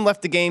 Tatum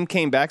left the game,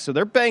 came back, so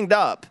they're banged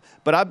up.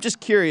 But I'm just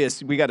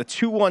curious. We got a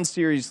 2-1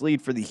 series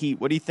lead for the Heat.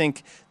 What do you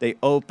think they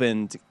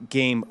opened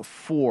Game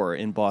 4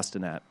 in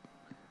Boston at?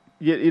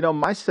 Yeah,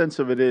 my sense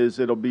of it is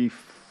it'll be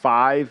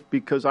 5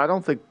 because I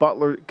don't think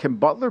can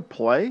Butler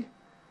play?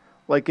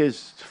 Like,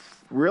 it's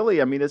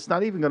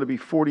not even going to be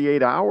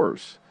 48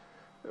 hours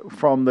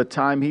from the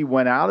time he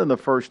went out in the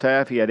first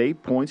half. He had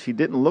 8 points. He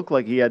didn't look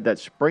like he had that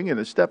spring in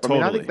his step.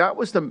 Totally. I mean, I think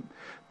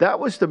that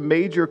was the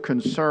major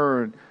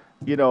concern.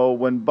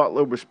 When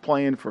Butler was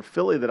playing for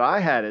Philly that I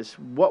had is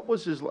what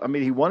was his – I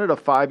mean, he wanted a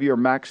 5-year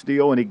max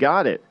deal and he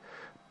got it.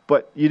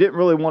 But you didn't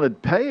really want to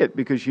pay it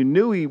because you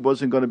knew he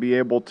wasn't going to be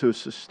able to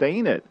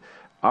sustain it.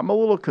 I'm a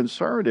little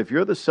concerned. If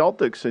you're the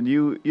Celtics and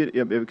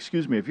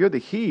if you're the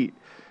Heat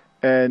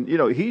and,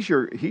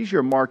 he's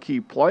your marquee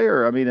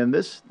player, I mean, and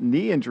this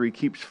knee injury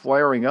keeps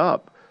flaring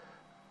up,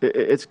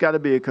 it's got to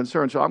be a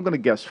concern. So I'm going to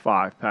guess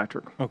 5,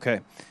 Patrick.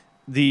 Okay.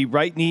 The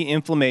right knee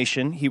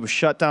inflammation, he was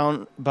shut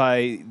down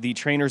by the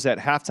trainers at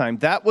halftime.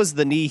 That was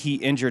the knee he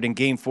injured in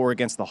Game 4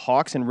 against the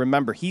Hawks. And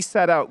remember, he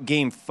sat out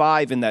Game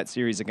 5 in that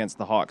series against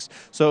the Hawks.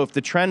 So if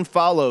the trend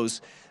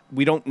follows,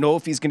 we don't know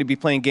if he's going to be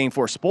playing Game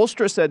 4.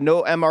 Spoelstra said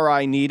no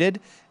MRI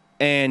needed,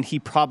 and he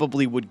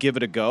probably would give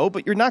it a go.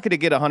 But you're not going to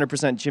get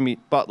 100% Jimmy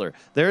Butler.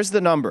 There's the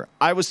number.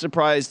 I was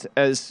surprised,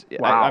 as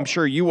wow. I'm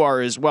sure you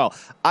are as well.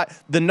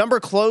 The number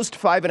closed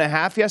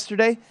 5.5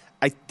 yesterday.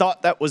 I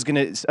thought that was going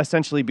to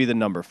essentially be the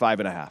number,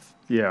 5.5.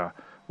 Yeah.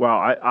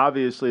 Well,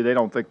 obviously they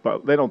don't think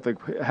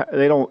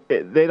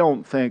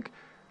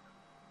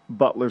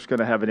Butler's going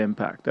to have an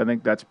impact. I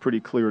think that's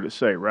pretty clear to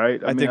say,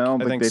 right? I don't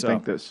think they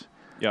think this.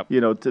 Yep.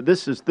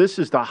 This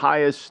is the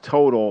highest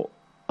total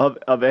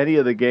of any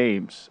of the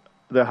games,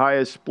 the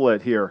highest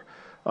split here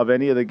of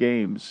any of the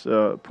games,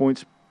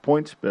 points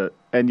split,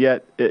 and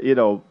yet,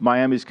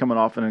 Miami's coming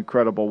off an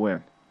incredible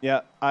win.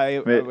 Yeah, I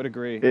would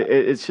agree.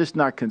 It's just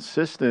not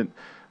consistent,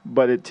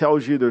 but it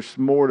tells you there's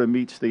more to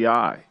meets the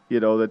eye.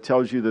 That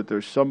tells you that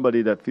there's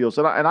somebody that feels.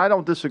 And I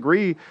don't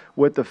disagree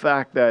with the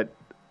fact that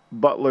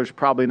Butler's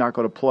probably not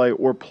going to play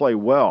or play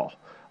well.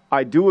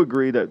 I do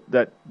agree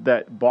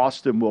that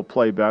Boston will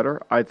play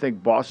better. I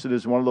think Boston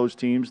is one of those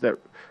teams that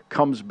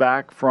comes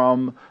back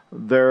from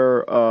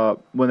their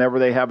whenever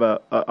they have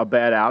a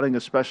bad outing,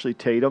 especially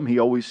Tatum. He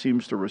always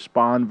seems to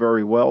respond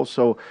very well.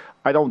 So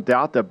I don't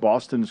doubt that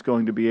Boston is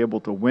going to be able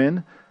to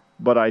win,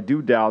 but I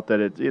do doubt that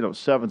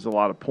 7's a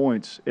lot of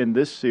points in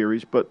this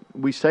series. But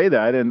we say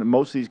that, and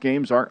most of these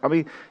games aren't. I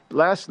mean,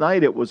 last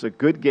night it was a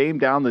good game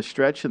down the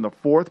stretch in the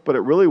fourth, but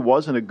it really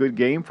wasn't a good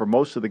game for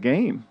most of the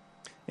game.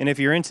 And if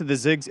you're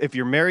if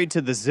you're married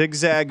to the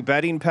zigzag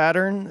betting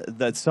pattern,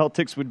 that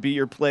Celtics would be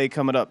your play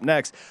coming up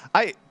next.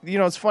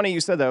 It's funny you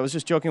said that. I was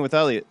just joking with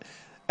Elliot.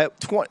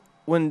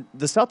 When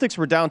the Celtics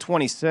were down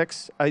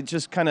 26, I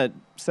just kind of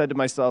said to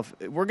myself,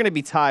 we're going to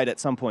be tied at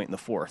some point in the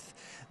fourth.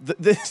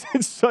 This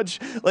is such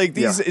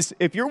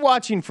if you're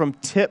watching from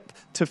tip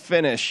to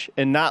finish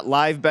and not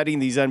live betting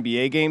these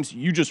NBA games,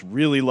 you just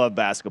really love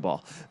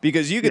basketball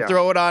because you could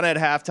throw it on at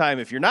halftime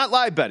if you're not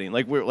live betting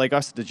like we're like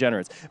us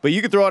degenerates, but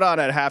you could throw it on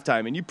at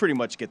halftime and you pretty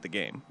much get the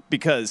game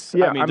because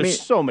there's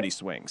so many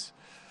swings.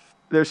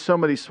 There's so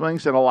many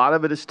swings, and a lot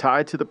of it is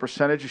tied to the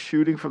percentage of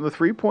shooting from the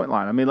three-point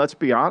line. I mean, let's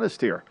be honest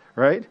here,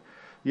 right?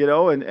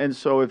 And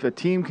so if a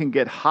team can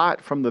get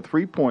hot from the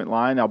three-point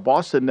line, now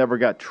Boston never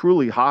got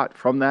truly hot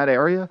from that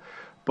area,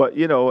 but,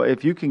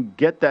 if you can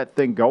get that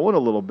thing going a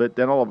little bit,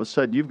 then all of a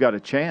sudden you've got a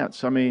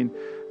chance. I mean,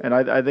 and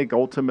I think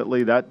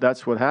ultimately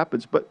that's what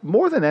happens. But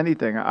more than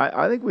anything,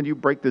 I think when you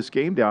break this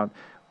game down,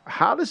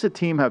 how does a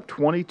team have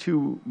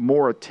 22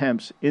 more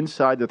attempts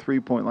inside the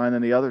three-point line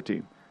than the other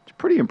team? It's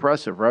pretty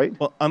impressive, right?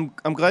 Well, I'm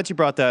glad you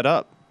brought that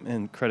up,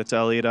 and credit to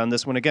Elliot on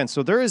this one again.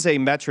 So there is a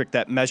metric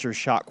that measures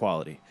shot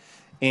quality.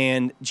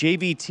 And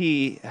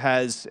JVT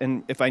has,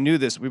 and if I knew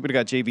this, we would have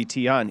got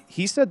JVT on.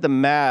 He said the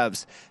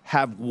Mavs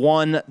have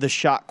won the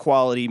shot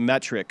quality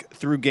metric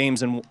through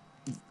games in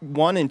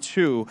 1 and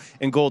 2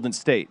 in Golden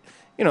State.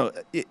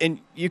 And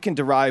you can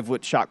derive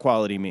what shot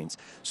quality means.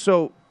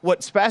 So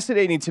what's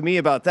fascinating to me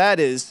about that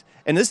is,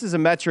 and this is a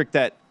metric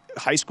that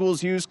high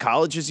schools use,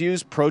 colleges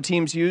use, pro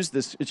teams use,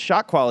 this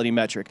shot quality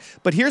metric.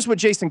 But here's what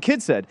Jason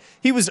Kidd said.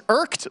 He was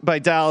irked by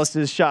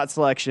Dallas's shot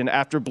selection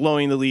after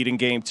blowing the lead in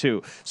Game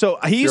 2. So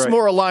he's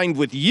more aligned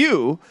with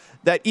you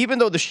that even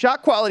though the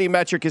shot quality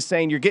metric is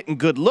saying you're getting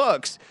good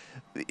looks,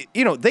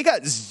 they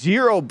got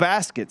 0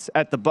 baskets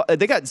at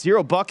they got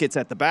 0 buckets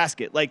at the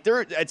basket. Like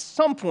at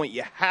some point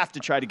you have to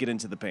try to get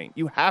into the paint.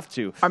 You have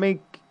to. I mean,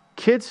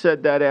 Kidd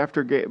said that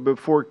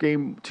before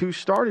Game 2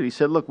 started. He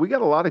said, look, we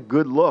got a lot of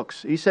good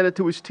looks. He said it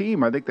to his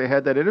team. I think they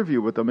had that interview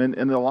with them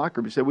in the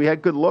locker room. He said, we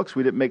had good looks.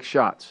 We didn't make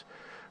shots,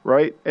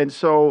 right? And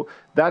so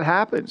that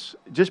happens.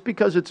 Just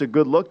because it's a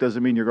good look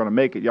doesn't mean you're going to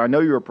make it. I know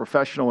you're a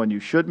professional and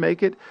you should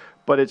make it,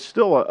 but it's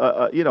still,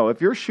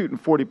 if you're shooting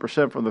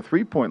 40% from the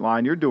three-point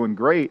line, you're doing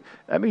great.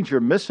 That means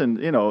you're missing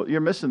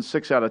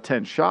 6 out of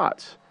 10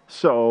 shots.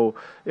 So,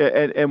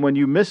 and when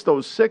you miss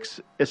those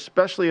 6,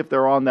 especially if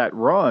they're on that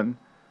run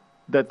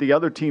that the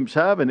other teams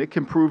have, and it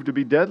can prove to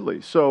be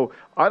deadly. So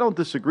I don't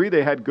disagree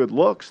they had good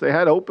looks. They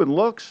had open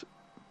looks.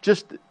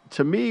 Just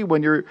to me,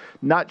 when you're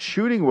not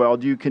shooting well,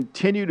 do you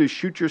continue to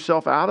shoot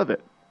yourself out of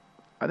it?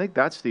 I think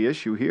that's the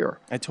issue here.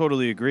 I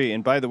totally agree.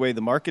 And by the way,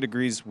 the market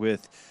agrees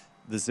with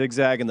the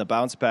zigzag and the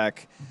bounce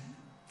back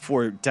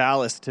for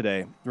Dallas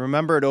today.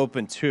 Remember, it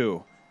opened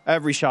 2.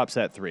 Every shop's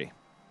at 3.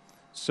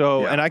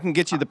 So, and I can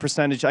get you the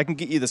percentage. I can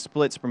get you the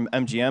splits from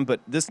MGM, but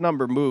this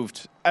number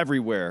moved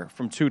everywhere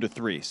from 2 to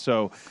 3.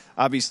 So,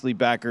 obviously,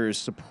 backers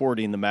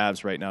supporting the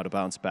Mavs right now to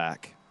bounce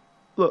back.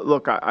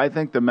 Look, I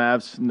think the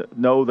Mavs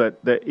know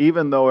that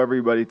even though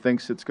everybody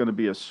thinks it's going to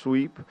be a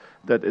sweep,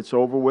 that it's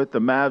over with, the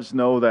Mavs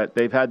know that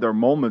they've had their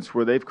moments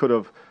where they could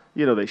have,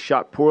 they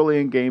shot poorly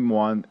in Game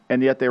 1,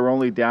 and yet they were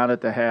only down at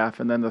the half,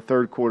 and then the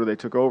third quarter they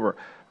took over.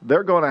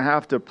 They're going to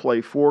have to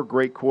play 4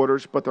 great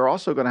quarters, but they're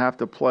also going to have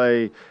to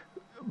play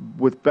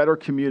with better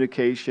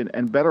communication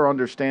and better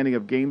understanding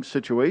of game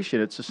situation.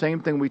 It's the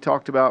same thing we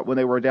talked about when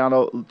they were down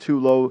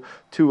 2-0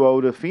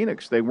 to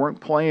Phoenix. They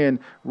weren't playing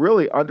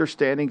really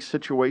understanding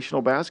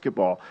situational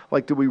basketball.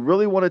 Like, do we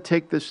really want to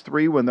take this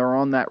 3 when they're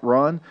on that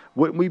run?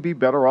 Wouldn't we be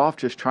better off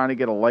just trying to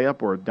get a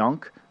layup or a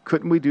dunk?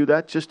 Couldn't we do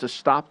that just to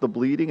stop the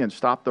bleeding and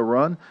stop the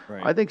run?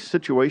 Right. I think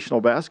situational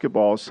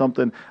basketball is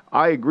something,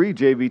 I agree,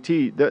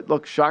 JVT, that,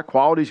 look, shot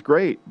quality is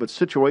great, but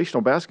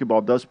situational basketball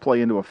does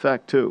play into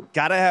effect, too.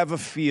 Got to have a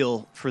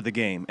feel for the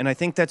game. And I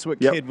think that's what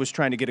Kidd was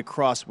trying to get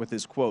across with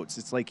his quotes.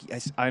 It's like,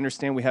 I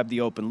understand we have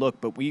the open look,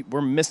 but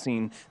we're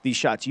missing these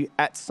shots.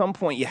 At some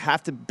point, you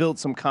have to build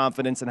some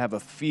confidence and have a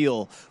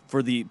feel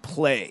for the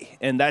play.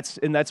 And that's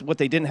what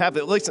they didn't have.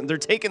 Listen, they're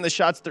taking the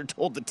shots they're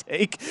told to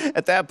take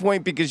at that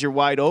point because you're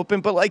wide open.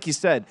 But, like you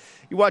said,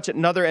 you watch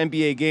another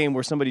NBA game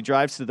where somebody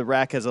drives to the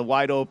rack, has a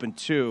wide open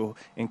 2,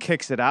 and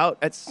kicks it out.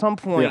 At some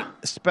point,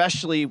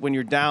 especially when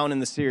you're down in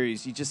the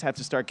series, you just have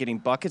to start getting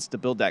buckets to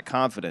build that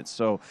confidence.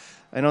 So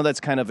I know that's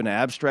kind of an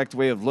abstract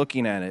way of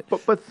looking at it.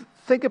 But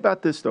think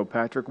about this, though,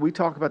 Patrick. We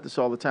talk about this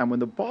all the time. When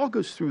the ball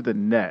goes through the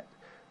net,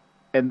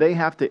 and they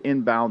have to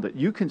inbound it,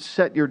 you can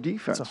set your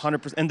defense. It's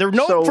 100%. And they're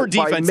known for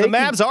defense. The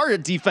Mavs are a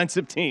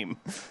defensive team.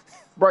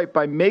 Right.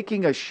 By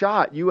making a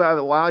shot, you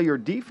allow your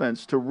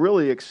defense to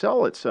really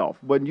excel itself.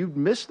 When you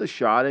miss the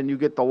shot and you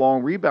get the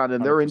long rebound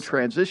and they're 100%. In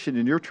transition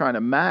and you're trying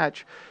to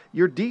match,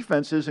 your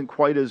defense isn't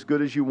quite as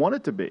good as you want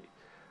it to be.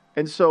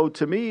 And so,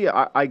 to me,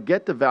 I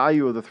get the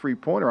value of the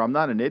three-pointer. I'm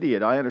not an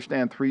idiot. I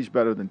understand 3's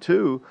better than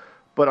 2.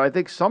 But I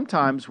think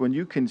sometimes when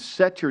you can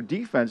set your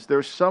defense,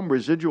 there's some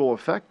residual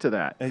effect to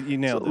that. You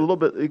nailed it. A little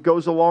bit. It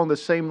goes along the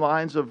same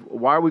lines of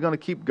why are we going to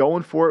keep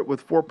going for it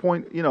with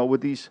 4-point,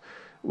 with these,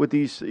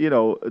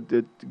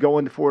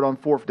 going for it on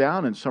 4th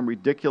down in some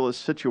ridiculous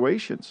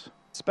situations.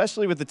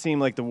 Especially with a team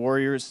like the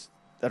Warriors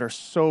that are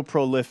so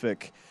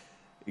prolific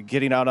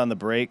getting out on the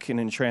break and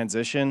in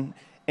transition.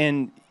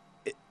 And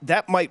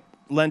that might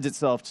lend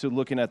itself to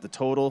looking at the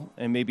total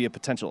and maybe a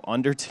potential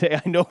under today.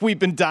 I know we've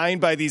been dying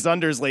by these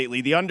unders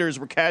lately. The unders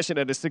were cashing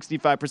at a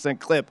 65%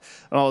 clip,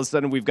 and all of a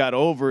sudden we've got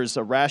overs,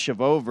 a rash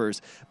of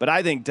overs. But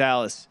I think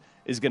Dallas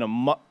is going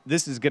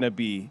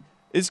to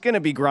it's going to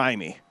be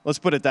grimy. Let's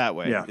put it that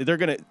way. Yeah. They're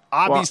going to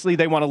obviously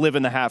they want to live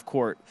in the half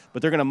court,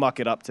 but they're going to muck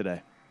it up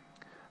today.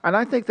 And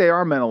I think they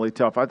are mentally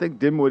tough. I think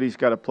Dinwiddie's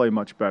got to play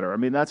much better. I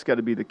mean, that's got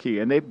to be the key.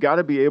 And they've got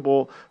to be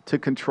able to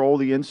control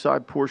the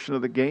inside portion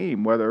of the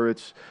game, whether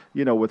it's,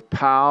 with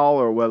Powell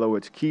or whether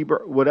it's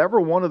Keeber,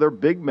 whatever one of their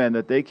big men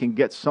that they can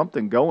get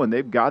something going,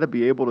 they've got to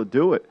be able to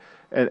do it.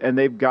 And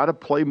they've got to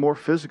play more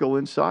physical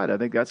inside. I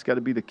think that's got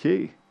to be the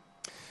key.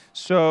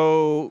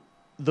 So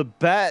the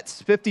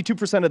bets,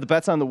 52% of the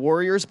bets on the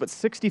Warriors, but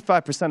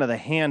 65% of the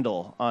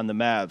handle on the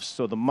Mavs.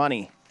 So the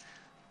money,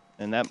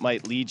 and that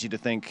might lead you to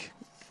think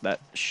that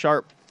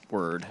sharp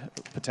word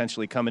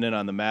potentially coming in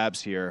on the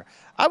Mavs here.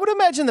 I would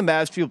imagine the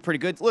Mavs feel pretty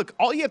good. Look,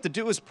 all you have to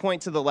do is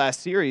point to the last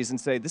series and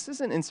say, this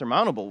isn't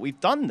insurmountable. We've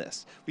done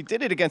this. We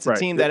did it against a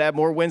team that had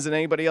more wins than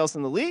anybody else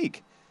in the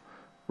league.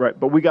 Right,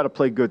 but we got to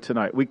play good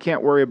tonight. We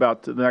can't worry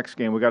about the next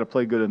game. We got to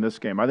play good in this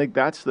game. I think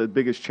that's the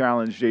biggest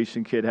challenge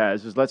Jason Kidd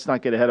has is let's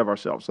not get ahead of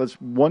ourselves. Let's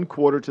one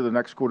quarter to the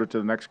next quarter to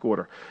the next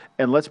quarter,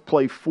 and let's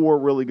play 4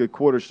 really good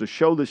quarters to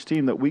show this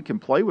team that we can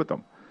play with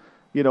them,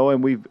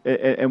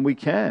 and we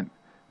can.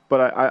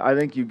 But I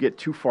think you get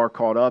too far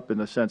caught up in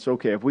the sense,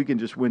 okay, if we can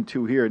just win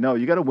 2 here. No,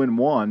 you got to win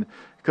 1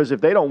 because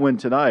if they don't win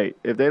tonight,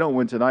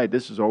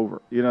 this is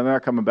over. They're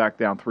not coming back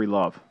down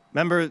 3-love.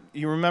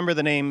 You remember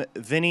the name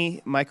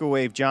Vinny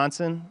Microwave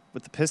Johnson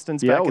with the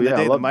Pistons back in the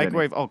day? The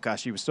Microwave. Vinny. Oh,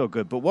 gosh, he was so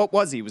good. But what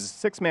was he? He was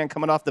a 6-man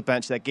coming off the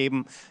bench that gave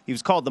him – he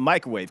was called the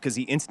Microwave because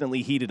he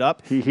instantly heated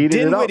up. He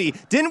heated it up.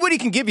 Dinwiddie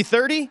can give you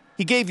 30.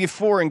 He gave you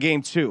 4 in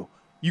game 2.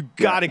 You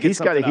got to get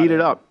something out of it. He's got to heat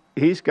it up.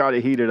 He's got to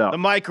heat it up. The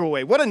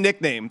Microwave. What a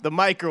nickname. The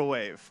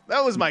Microwave.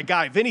 That was my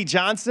guy. Vinny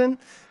Johnson.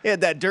 He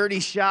had that dirty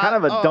shot. Kind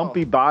of a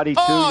dumpy body,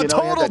 too.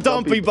 Total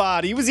dumpy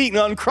body. He was eating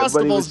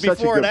Uncrustables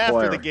before and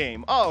after the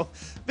game. Oh,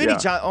 Vinny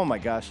Johnson. Oh, my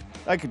gosh.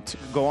 I could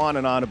go on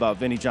and on about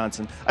Vinny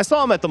Johnson. I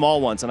saw him at the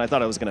mall once, and I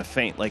thought I was going to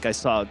faint. Like I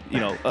saw,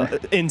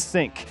 In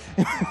Sync.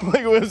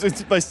 Like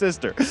it's my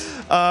sister.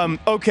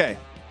 Okay.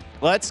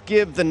 Let's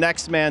give the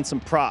next man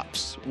some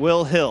props.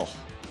 Will Hill.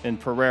 In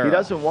Pereira. He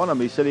doesn't want him.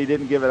 He said he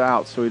didn't give it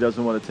out, so he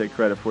doesn't want to take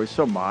credit for it. He's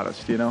so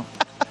modest,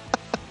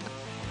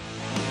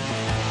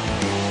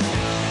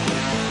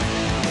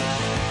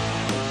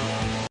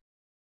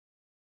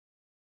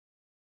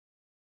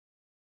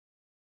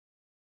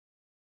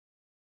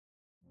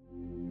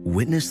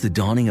 Witness the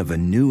dawning of a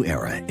new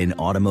era in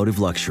automotive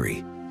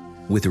luxury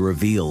with a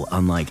reveal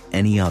unlike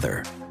any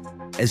other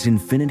as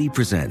Infiniti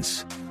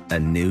presents a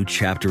new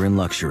chapter in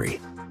luxury,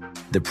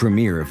 the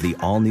premiere of the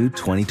all-new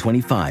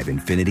 2025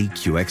 Infiniti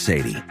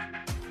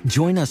QX80.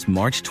 Join us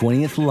March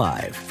 20th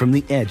live from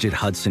the Edge at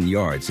Hudson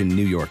Yards in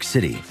New York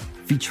City,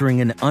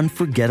 featuring an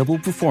unforgettable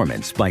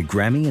performance by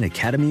Grammy and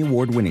Academy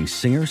Award-winning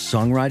singer,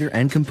 songwriter,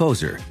 and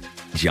composer,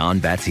 Jon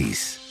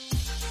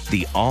Batiste.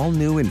 The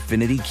all-new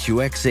Infiniti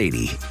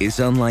QX80 is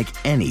unlike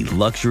any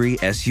luxury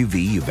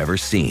SUV you've ever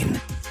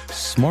seen.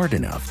 Smart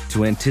enough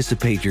to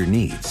anticipate your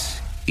needs,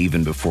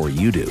 even before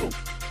you do.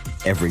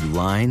 Every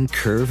line,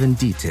 curve, and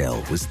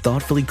detail was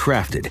thoughtfully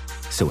crafted,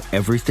 so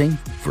everything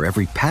for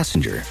every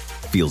passenger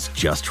feels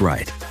just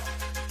right.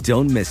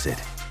 Don't miss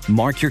it.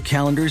 Mark your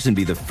calendars and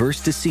be the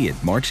first to see it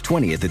March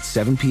 20th at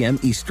 7 p.m.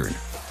 Eastern,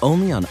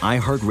 only on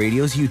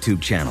iHeartRadio's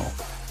YouTube channel.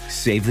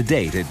 Save the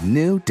date at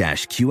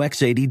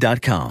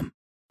new-QX80.com.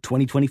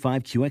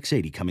 2025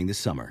 QX80 coming this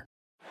summer.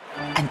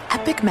 An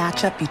epic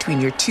matchup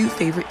between your 2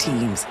 favorite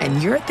teams,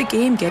 and you're at the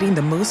game getting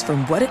the most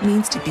from what it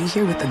means to be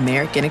here with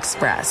American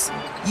Express.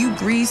 You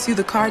breeze through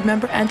the card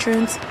member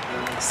entrance,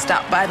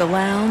 stop by the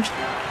lounge.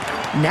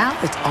 Now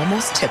it's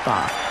almost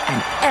tip-off,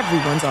 and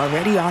everyone's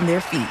already on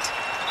their feet.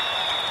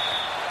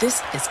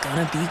 This is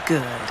gonna be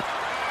good.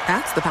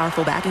 That's the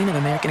powerful backing of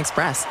American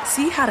Express.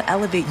 See how to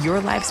elevate your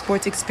live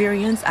sports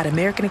experience at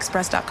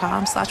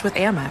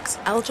americanexpress.com/withAmex.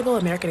 Eligible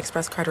American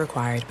Express card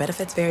required.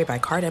 Benefits vary by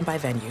card and by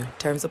venue.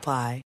 Terms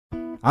apply.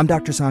 I'm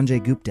Dr.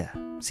 Sanjay Gupta,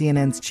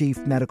 CNN's chief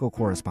medical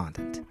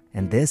correspondent,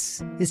 and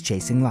this is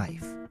Chasing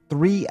Life.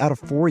 3 out of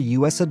 4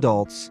 U.S.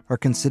 adults are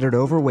considered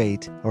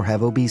overweight or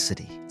have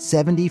obesity.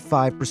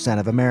 75%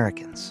 of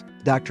Americans.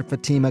 Dr.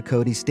 Fatima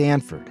Cody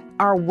Stanford.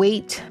 Our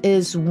weight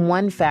is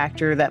one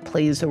factor that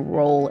plays a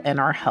role in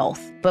our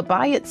health, but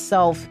by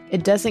itself,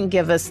 it doesn't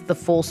give us the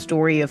full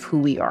story of who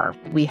we are.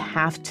 We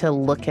have to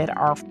look at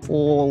our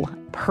full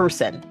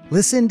person.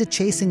 Listen to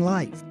Chasing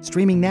Life,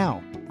 streaming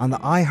now on the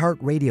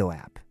iHeartRadio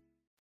app.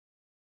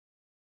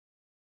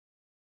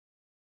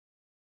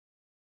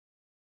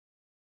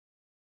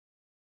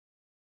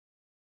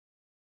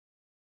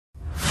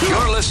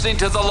 You're listening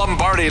to the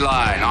Lombardi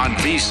Line on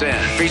VSiN,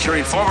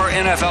 featuring former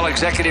NFL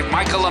executive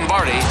Michael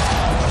Lombardi.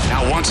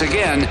 Now, once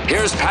again,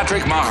 here's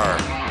Patrick Maher.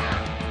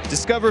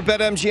 Discover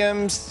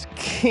BetMGM's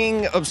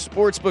king of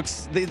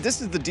sportsbooks.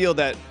 This is the deal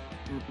that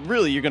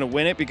really you're going to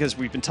win it, because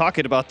we've been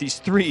talking about these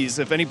threes.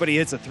 If anybody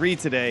hits a 3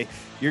 today,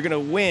 you're going to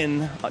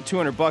win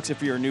 $200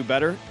 if you're a new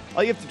bettor.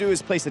 All you have to do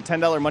is place a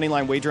 $10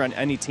 moneyline wager on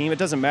any team. It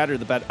doesn't matter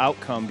the bet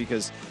outcome,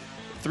 because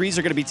threes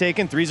are going to be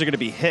taken, threes are going to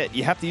be hit.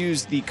 You have to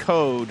use the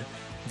code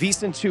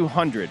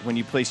VSiN200 when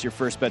you place your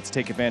first bet to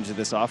take advantage of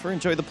this offer.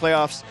 Enjoy the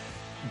playoffs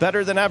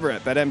better than ever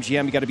at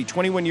BetMGM. You got to be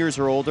 21 years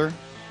or older.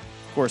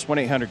 Of course,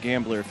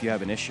 1-800-GAMBLER if you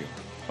have an issue.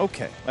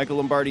 Okay, Michael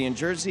Lombardi in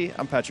Jersey.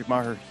 I'm Patrick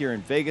Maher here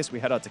in Vegas. We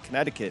head out to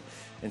Connecticut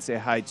and say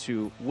hi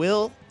to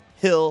Will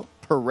Hill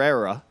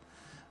Pereira.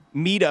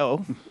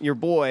 Mito, your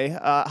boy.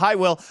 Hi,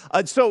 Will.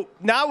 So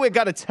now we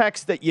got a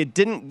text that you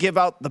didn't give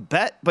out the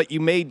bet, but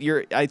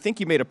I think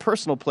you made a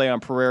personal play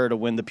on Pereira to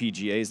win the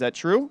PGA. Is that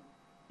true?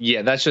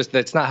 Yeah,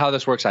 that's not how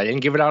this works. I didn't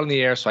give it out on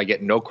the air, so I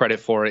get no credit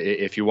for it.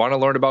 If you want to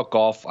learn about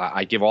golf,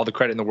 I give all the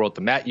credit in the world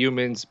to Matt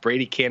Humans,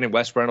 Brady Cannon,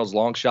 Wes Reynolds,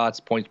 Long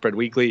Shots, Point Spread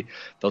Weekly.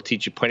 They'll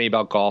teach you plenty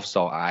about golf,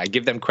 so I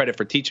give them credit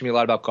for teaching me a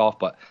lot about golf,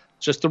 but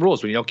it's just the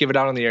rules. When you don't give it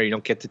out on the air, you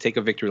don't get to take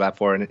a victory lap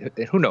for it.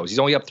 And who knows? He's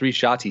only up 3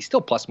 shots. He's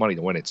still plus money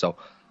to win it, so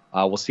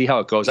we'll see how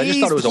it goes. I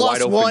just thought it was a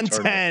wide open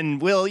 110.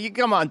 tournament. Will, you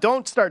come on.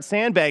 Don't start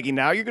sandbagging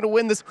now. You're going to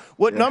win this.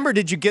 What number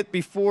did you get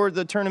before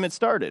the tournament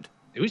started?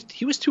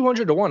 He was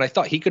 200 to 1. I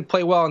thought he could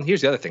play well. And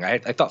here's the other thing. I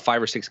thought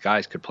 5 or 6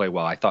 guys could play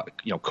well. I thought,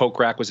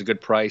 Kokrak was a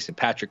good price and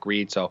Patrick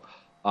Reed. So,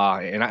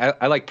 and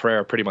I like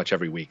Pereira pretty much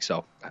every week.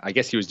 So I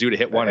guess he was due to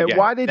hit one again.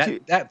 Why did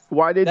you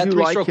like him?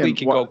 Three-stroke lead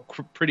can go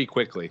pretty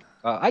quickly.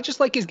 I just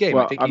like his game.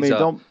 Well, I think he's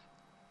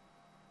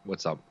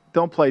what's up?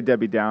 Don't play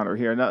Debbie Downer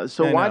here. Now,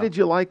 so why did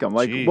you like him?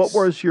 Like,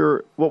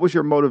 Jeez. what was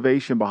your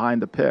motivation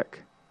behind the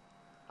pick?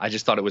 I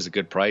just thought it was a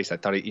good price. I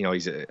thought,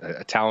 he's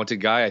a talented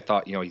guy. I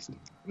thought, he's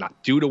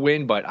not due to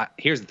win. But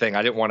here's the thing.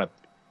 I didn't want to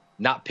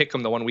not pick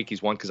him the one week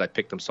he's won because I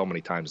picked him so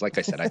many times. Like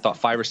I said, I thought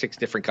 5 or 6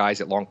 different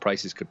guys at long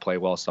prices could play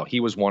well. So he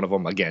was one of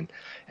them. Again,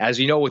 as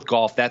you know with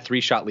golf, that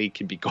 3-shot lead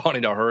can be gone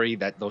in a hurry.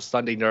 Those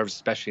Sunday nerves,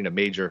 especially in a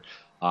major,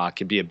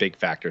 can be a big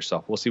factor.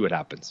 So we'll see what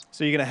happens.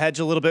 So you're going to hedge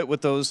a little bit with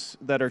those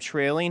that are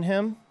trailing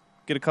him?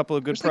 Get a couple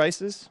of good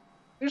prices?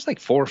 There's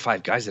like 4 or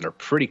 5 guys that are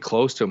pretty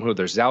close to him.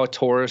 There's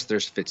Zalatoris,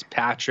 there's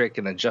Fitzpatrick,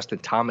 and then Justin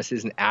Thomas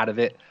isn't out of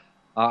it.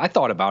 I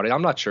thought about it.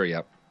 I'm not sure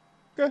yet.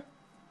 Okay.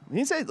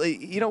 He said,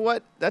 you know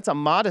what? That's a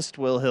modest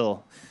Will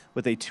Hill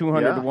with a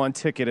 200-to-1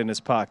 ticket in his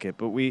pocket,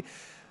 but we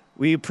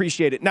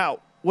appreciate it. Now,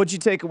 what'd you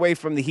take away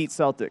from the Heat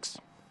Celtics?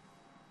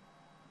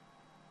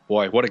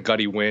 Boy, what a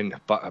gutty win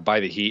by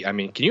the Heat. I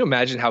mean, can you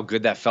imagine how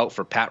good that felt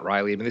for Pat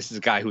Riley? I mean, this is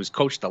a guy who's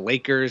coached the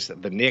Lakers,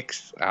 the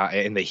Knicks,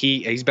 and the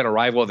Heat. He's been a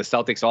rival of the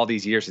Celtics all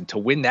these years. And to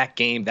win that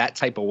game that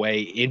type of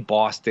way in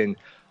Boston,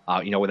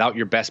 without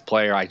your best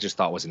player, I just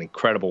thought was an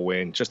incredible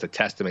win. Just a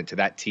testament to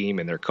that team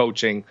and their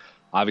coaching.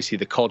 Obviously,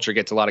 the culture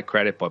gets a lot of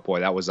credit, but, boy,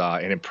 that was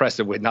an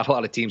impressive win. Not a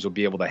lot of teams will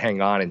be able to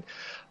hang on. And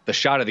the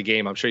shot of the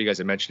game, I'm sure you guys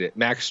have mentioned it,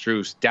 Max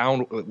Strus down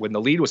when the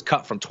lead was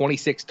cut from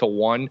 26 to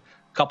 1.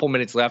 Couple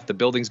minutes left. The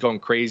building's going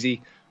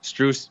crazy.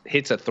 Strus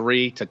hits a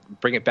 3 to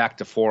bring it back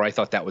to 4. I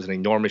thought that was an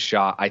enormous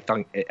shot. I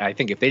think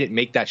if they didn't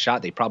make that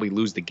shot, they probably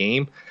lose the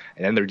game.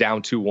 And then they're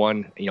down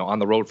 2-1, on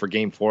the road for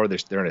Game 4.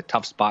 They're in a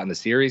tough spot in the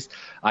series.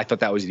 I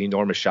thought that was an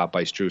enormous shot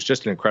by Strus.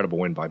 Just an incredible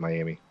win by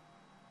Miami.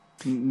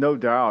 No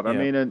doubt. Yeah. I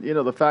mean, and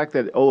the fact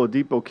that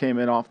Oladipo came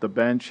in off the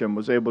bench and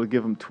was able to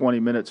give him 20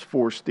 minutes,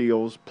 4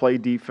 steals, play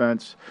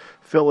defense,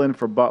 fill in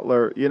for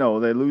Butler.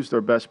 They lose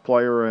their best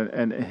player,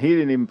 and he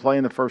didn't even play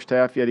in the first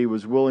half, yet he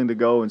was willing to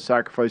go and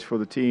sacrifice for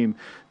the team.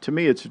 To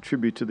me, it's a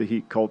tribute to the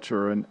Heat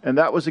culture, and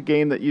that was a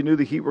game that you knew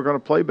the Heat were going to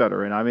play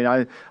better. And I mean,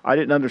 I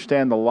didn't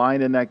understand the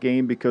line in that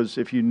game, because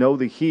if you know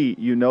the Heat,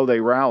 they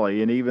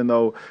rally. And even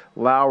though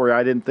Lowry,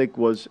 I didn't think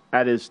was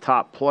at his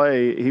top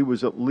play, he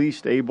was at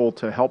least able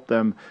to help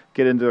them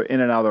get in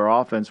and out of their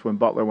offense when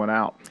Butler went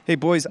out. Hey,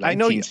 boys, I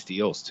know 19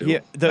 steals, too. Yeah,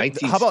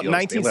 how about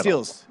 19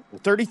 steals?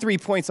 33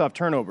 points off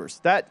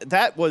turnovers.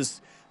 That was,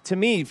 to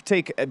me,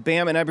 take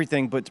Bam and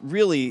everything, but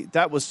really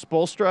that was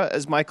Spoelstra,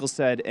 as Michael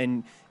said,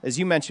 and as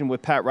you mentioned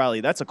with Pat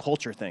Riley, that's a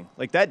culture thing.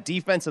 Like that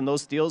defense and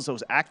those steals,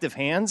 those active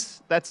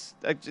hands,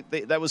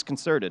 that was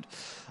concerted.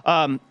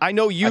 I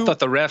know you. I thought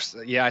the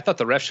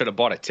refs should have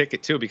bought a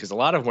ticket too, because a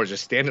lot of them were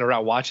just standing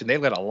around watching. They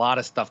let a lot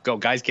of stuff go.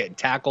 Guys getting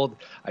tackled.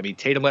 I mean,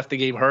 Tatum left the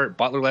game hurt.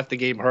 Butler left the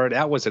game hurt.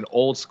 That was an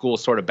old school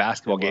sort of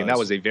basketball game. That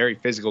was a very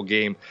physical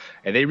game,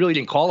 and they really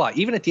didn't call out.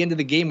 Even at the end of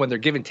the game when they're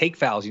giving take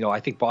fouls, I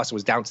think Boston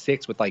was down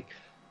 6 with like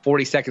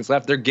 40 seconds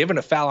left. They're giving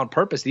a foul on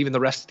purpose. Even the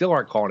refs still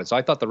aren't calling it. So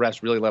I thought the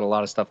refs really let a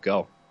lot of stuff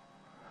go.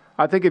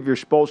 I think if you're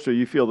Spoelstra,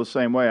 you feel the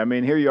same way. I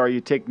mean, here you are. You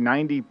take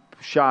 90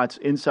 shots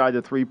inside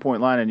the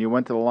three-point line, and you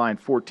went to the line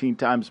 14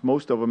 times,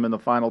 most of them in the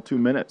final 2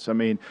 minutes. I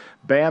mean,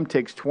 Bam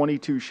takes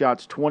 22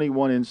 shots,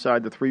 21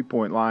 inside the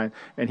three-point line,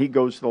 and he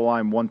goes to the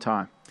line 1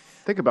 time.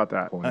 Think about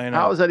that.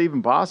 How is that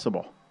even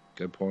possible?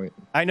 Good point.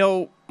 I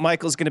know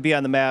Michael's going to be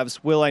on the Mavs.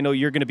 Will, I know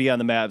you're going to be on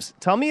the Mavs.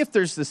 Tell me if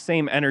there's the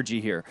same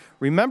energy here.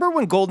 Remember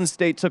when Golden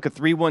State took a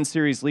 3-1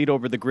 series lead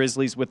over the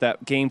Grizzlies with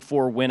that Game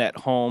 4 win at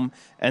home,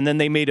 and then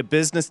they made a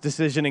business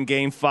decision in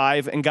Game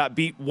 5 and got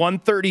beat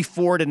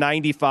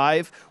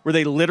 134-95, where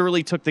they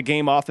literally took the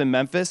game off in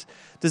Memphis?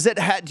 Do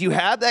you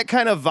have that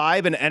kind of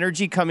vibe and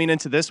energy coming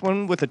into this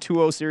one with a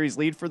 2-0 series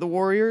lead for the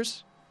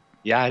Warriors?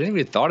 Yeah, I didn't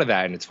even thought of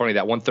that. And it's funny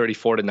that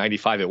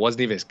 134-95, it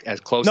wasn't even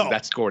as close as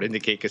that score would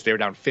indicate, because they were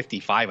down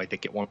 55, I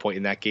think, at one point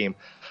in that game.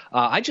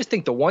 I just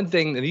think the one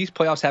thing, and these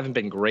playoffs haven't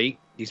been great.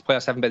 These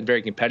playoffs haven't been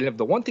very competitive.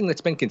 The one thing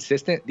that's been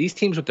consistent, these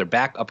teams with their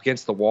back up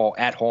against the wall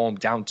at home,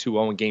 down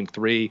 2-0 in Game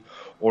 3,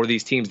 or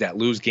these teams that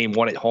lose Game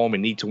 1 at home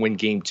and need to win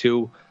Game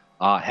 2,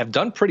 have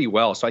done pretty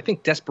well. So I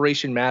think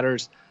desperation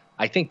matters.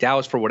 I think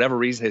Dallas, for whatever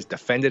reason, has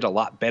defended a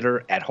lot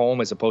better at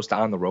home as opposed to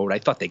on the road. I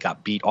thought they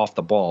got beat off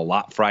the ball a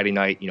lot Friday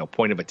night,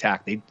 point of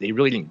attack. They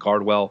really didn't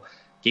guard well,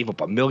 gave up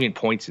 1 million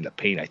points in the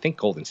paint. I think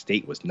Golden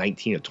State was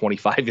 19 of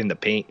 25 in the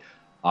paint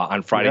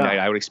on Friday night.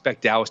 I would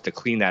expect Dallas to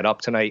clean that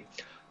up tonight.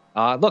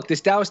 Look,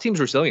 this Dallas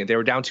team's resilient. They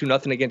were down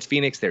 2-0 against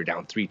Phoenix. They were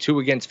down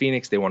 3-2 against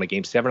Phoenix. They won a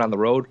Game 7 on the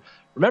road.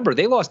 Remember,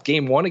 they lost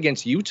Game 1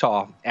 against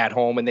Utah at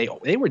home, and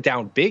they were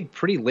down big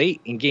pretty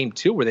late in Game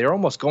 2, where they were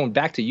almost going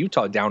back to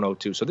Utah down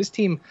 0-2. So this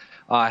team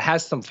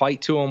has some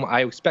fight to them.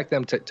 I expect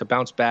them to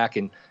bounce back,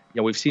 and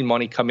we've seen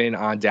money come in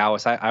on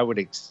Dallas. I would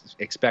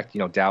expect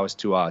Dallas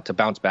to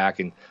bounce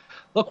back. And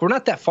look, we're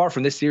not that far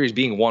from this series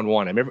being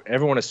 1-1. I mean,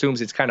 everyone assumes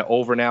it's kind of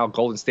over now.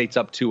 Golden State's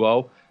up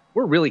 2-0.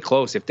 We're really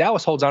close. If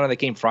Dallas holds on to that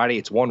game Friday,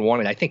 it's 1-1,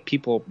 and I think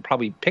people are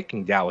probably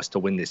picking Dallas to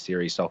win this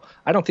series. So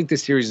I don't think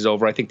this series is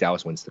over. I think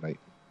Dallas wins tonight.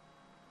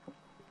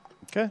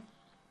 Okay.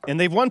 And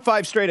they've won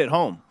 5 straight at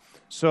home.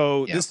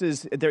 So this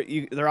is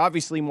they're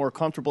obviously more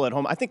comfortable at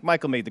home. I think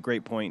Michael made the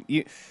great point.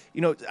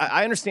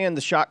 I understand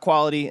the shot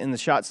quality and the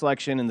shot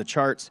selection and the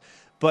charts,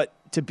 but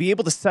to be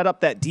able to set up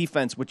that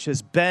defense, which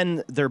has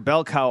been their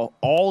bell cow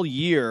all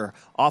year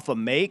off a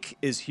make,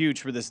 is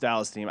huge for this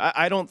Dallas team.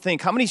 I don't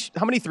think how many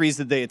threes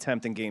did they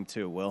attempt in Game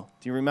 2? Will,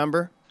 do you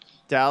remember?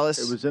 Dallas.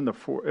 It was in the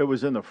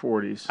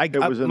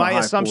 40s. My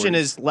assumption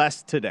is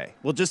less today.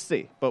 We'll just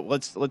see, but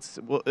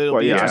it'll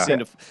be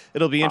interesting.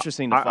 It'll be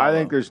interesting to follow. I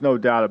think there's no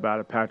doubt about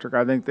it, Patrick.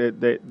 I think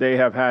that they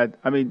have had.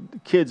 I mean, the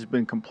kid's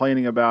been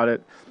complaining about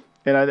it,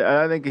 and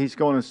I think he's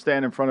going to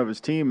stand in front of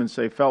his team and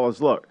say, "Fellas,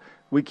 look,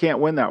 we can't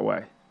win that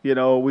way.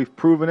 We've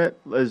proven it.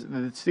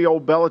 It's the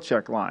old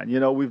Belichick line.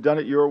 We've done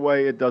it your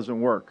way. It doesn't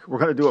work. We're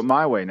going to do it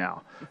my way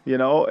now.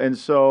 And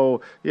so,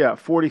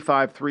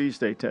 45 threes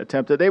they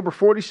attempted. They were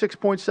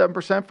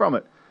 46.7% from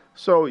it.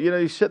 So,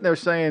 you're sitting there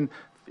saying,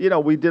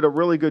 we did a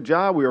really good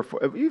job. We were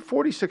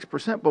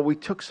 46%, but we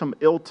took some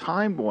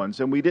ill-timed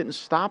ones, and we didn't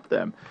stop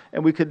them,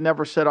 and we could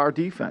never set our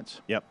defense.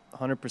 Yep,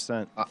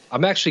 100%.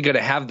 I'm actually going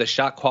to have the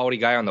shot quality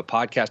guy on the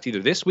podcast either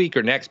this week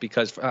or next,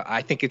 because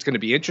I think it's going to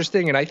be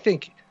interesting, and I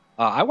think –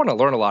 I want to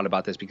learn a lot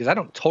about this because I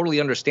don't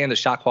totally understand the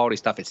shot quality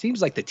stuff. It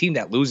seems like the team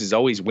that loses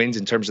always wins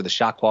in terms of the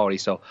shot quality.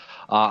 So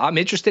I'm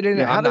interested in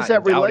it. How does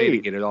that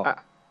relate? It all.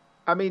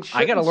 I mean,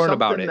 I got to learn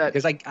about it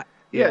because I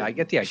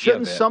get the idea.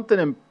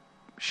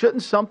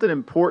 Shouldn't something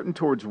important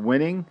towards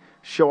winning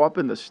show up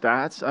in the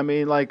stats? I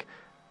mean,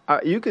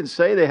 you can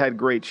say they had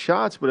great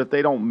shots, but if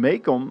they don't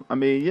make them, I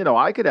mean,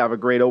 I could have a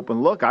great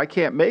open look. I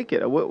can't make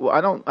it. I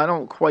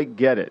don't quite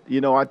get it.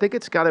 I think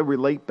it's got to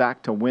relate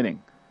back to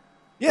winning.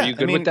 Yeah, are you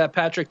good with that,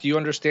 Patrick? Do you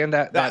understand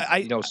that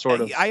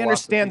sort of I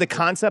understand the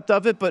concept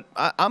of it, but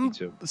I'm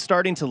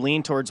starting to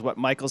lean towards what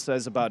Michael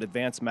says about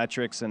advanced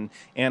metrics and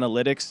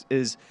analytics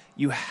is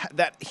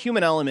that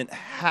human element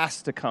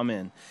has to come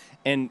in.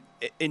 And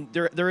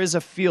there is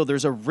a feel,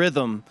 there's a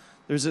rhythm,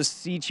 there's a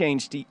sea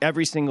change to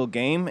every single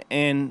game.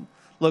 And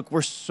look,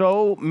 we're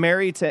so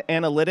married to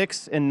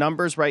analytics and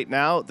numbers right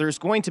now, there's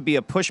going to be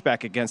a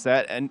pushback against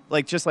that. And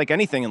just like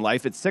anything in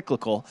life, it's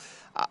cyclical.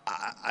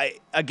 I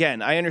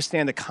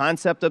understand the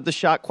concept of the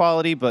shot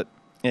quality, but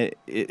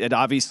it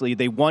obviously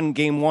they won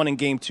Game 1 and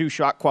Game 2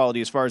 shot quality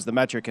as far as the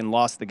metric and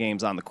lost the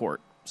games on the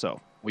court.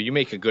 So Well, you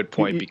make a good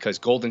point because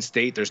Golden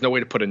State, there's no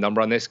way to put a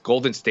number on this.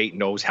 Golden State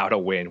knows how to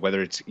win,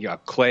 whether it's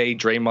Clay,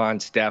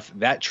 Draymond, Steph,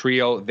 that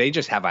trio, they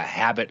just have a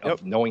habit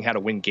of knowing how to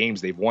win games.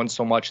 They've won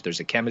so much. There's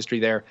a chemistry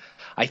there.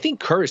 I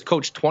think Kerr has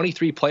coached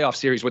 23 playoff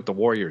series with the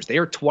Warriors. They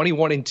are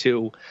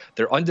 21-2.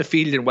 They're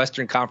undefeated in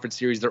Western Conference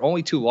series. Their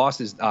only two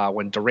losses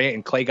when Durant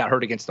and Clay got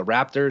hurt against the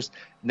Raptors,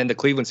 and then the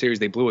Cleveland series,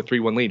 they blew a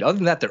 3-1 lead. Other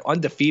than that, they're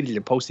undefeated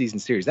in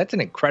postseason series. That's an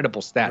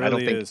incredible stat.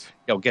 Really I don't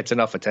think gets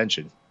enough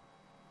attention.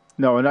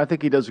 No, and I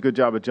think he does a good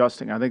job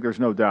adjusting. I think there's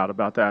no doubt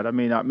about that. I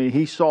mean,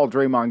 he saw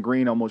Draymond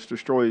Green almost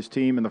destroy his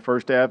team in the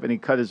first half, and he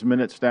cut his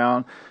minutes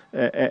down,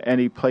 and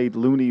he played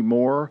Looney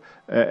more.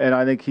 And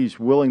I think he's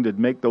willing to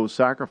make those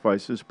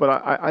sacrifices.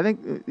 But I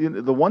think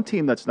the one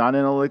team that's not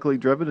analytically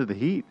driven is the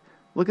Heat.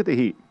 Look at the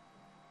Heat.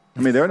 I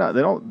mean, they're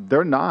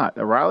not.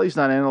 Riley's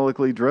not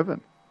analytically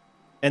driven.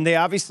 And they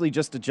obviously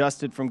just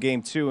adjusted from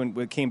game 2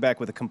 and came back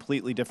with a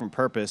completely different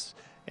purpose,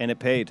 and it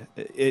paid.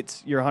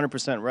 You're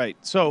 100% right.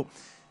 So,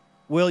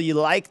 Will, you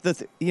like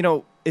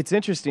it's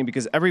interesting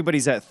because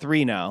everybody's at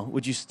 3 now.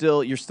 You're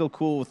still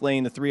cool with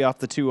laying the 3 off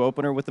the 2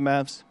 opener with the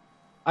Mavs?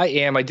 I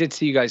am. I did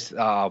see you guys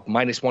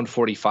minus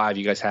 145.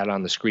 You guys had it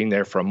on the screen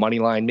there for a money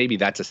line. Maybe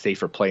that's a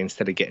safer play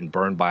instead of getting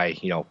burned by,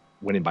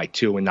 winning by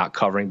 2 and not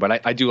covering.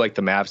 But I do like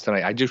the Mavs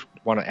tonight. I just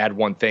want to add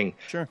one thing.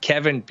 Sure.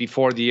 Kevin,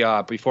 before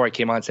I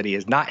came on, said he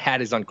has not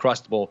had his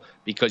Uncrustable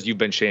because you've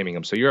been shaming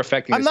him. So you're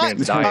affecting this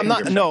man's diet.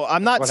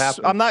 I'm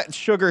not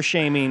sugar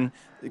shaming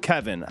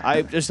Kevin.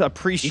 I just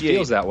appreciate he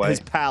feels that way.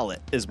 His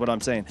palate is what I'm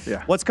saying.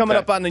 Yeah. What's coming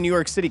up on the New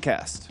York City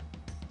cast?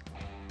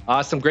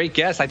 Some great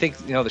guests. I think,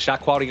 the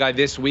shot quality guy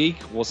this week.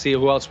 We'll see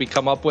who else we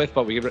come up with,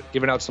 but we're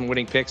giving out some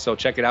winning picks. So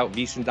check it out,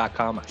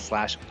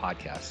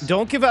 vsin.com/podcast.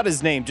 Don't give out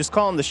his name. Just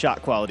call him the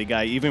shot quality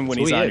guy, even when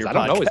he's on your podcast.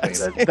 I don't know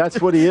his name.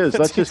 That's what he is.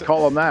 Let's just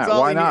call him that.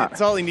 Why not?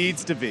 That's all he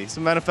needs to be.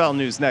 Some NFL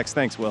news next.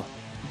 Thanks, Will.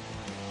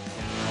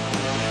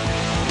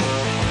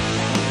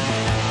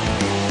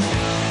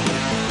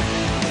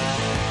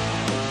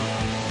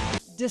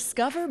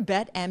 Discover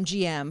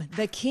BetMGM,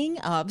 the king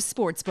of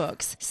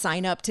sportsbooks.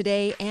 Sign up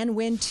today and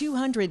win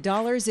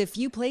 $200 if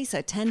you place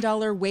a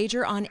 $10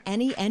 wager on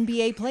any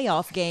NBA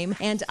playoff game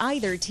and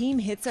either team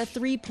hits a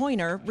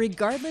three-pointer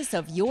regardless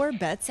of your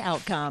bet's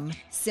outcome.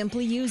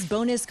 Simply use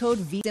bonus code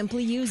V.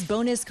 Simply use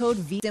bonus code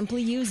V.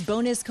 Simply use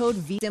bonus code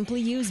V. Simply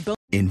use bonus.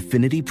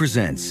 Infiniti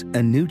presents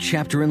a new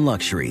chapter in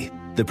luxury.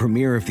 The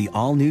premiere of the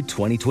all-new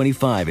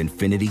 2025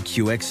 Infiniti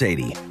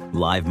QX80,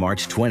 live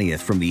March 20th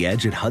from the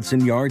Edge at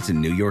Hudson Yards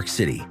in New York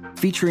City,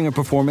 featuring a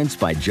performance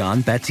by John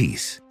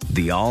Batiste.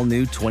 The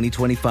all-new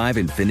 2025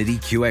 Infiniti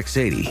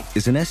QX80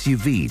 is an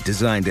SUV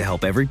designed to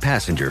help every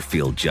passenger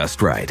feel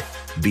just right.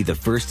 Be the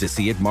first to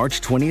see it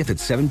March 20th at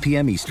 7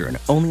 p.m. Eastern,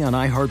 only on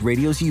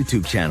iHeartRadio's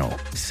YouTube channel.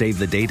 Save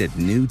the date at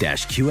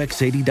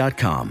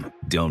new-QX80.com.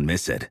 Don't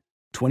miss it.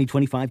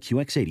 2025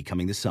 QX80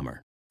 coming this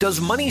summer. Does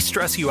money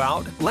stress you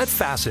out? Let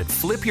Facet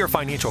flip your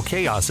financial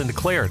chaos into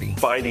clarity.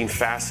 Finding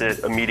Facet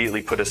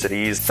immediately put us at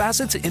ease.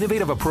 Facet's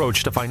innovative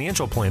approach to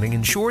financial planning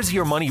ensures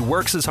your money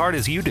works as hard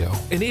as you do,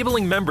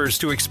 enabling members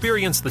to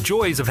experience the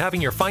joys of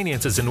having your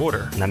finances in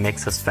order. And that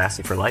makes us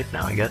Facet for life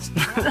now, I guess.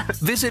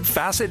 Visit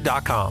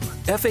Facet.com,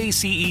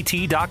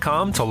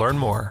 FACET.com to learn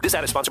more. This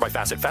ad is sponsored by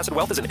Facet. Facet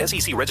Wealth is an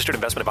SEC registered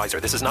investment advisor.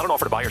 This is not an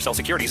offer to buy or sell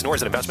securities, nor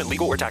is it investment,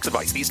 legal, or tax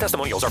advice. These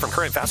testimonials are from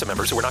current Facet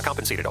members who are not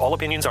compensated. All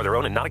opinions are their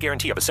own and not a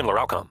guarantee of a similar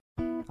outcome.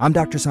 I'm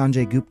Dr.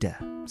 Sanjay Gupta,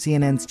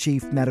 CNN's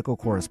chief medical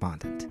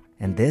correspondent,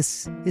 and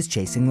this is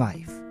Chasing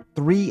Life.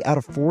 3 out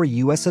of 4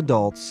 U.S.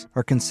 adults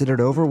are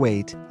considered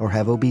overweight or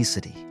have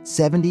obesity.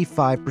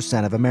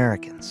 75% of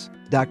Americans.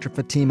 Dr.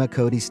 Fatima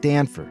Cody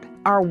Stanford.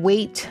 Our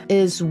weight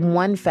is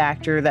one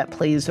factor that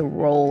plays a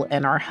role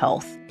in our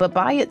health, but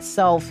by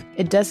itself,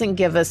 it doesn't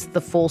give us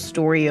the full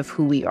story of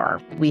who we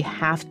are. We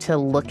have to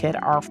look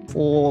at our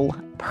full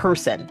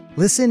person.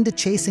 Listen to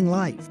Chasing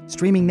Life,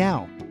 streaming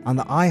now on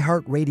the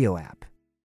iHeartRadio app,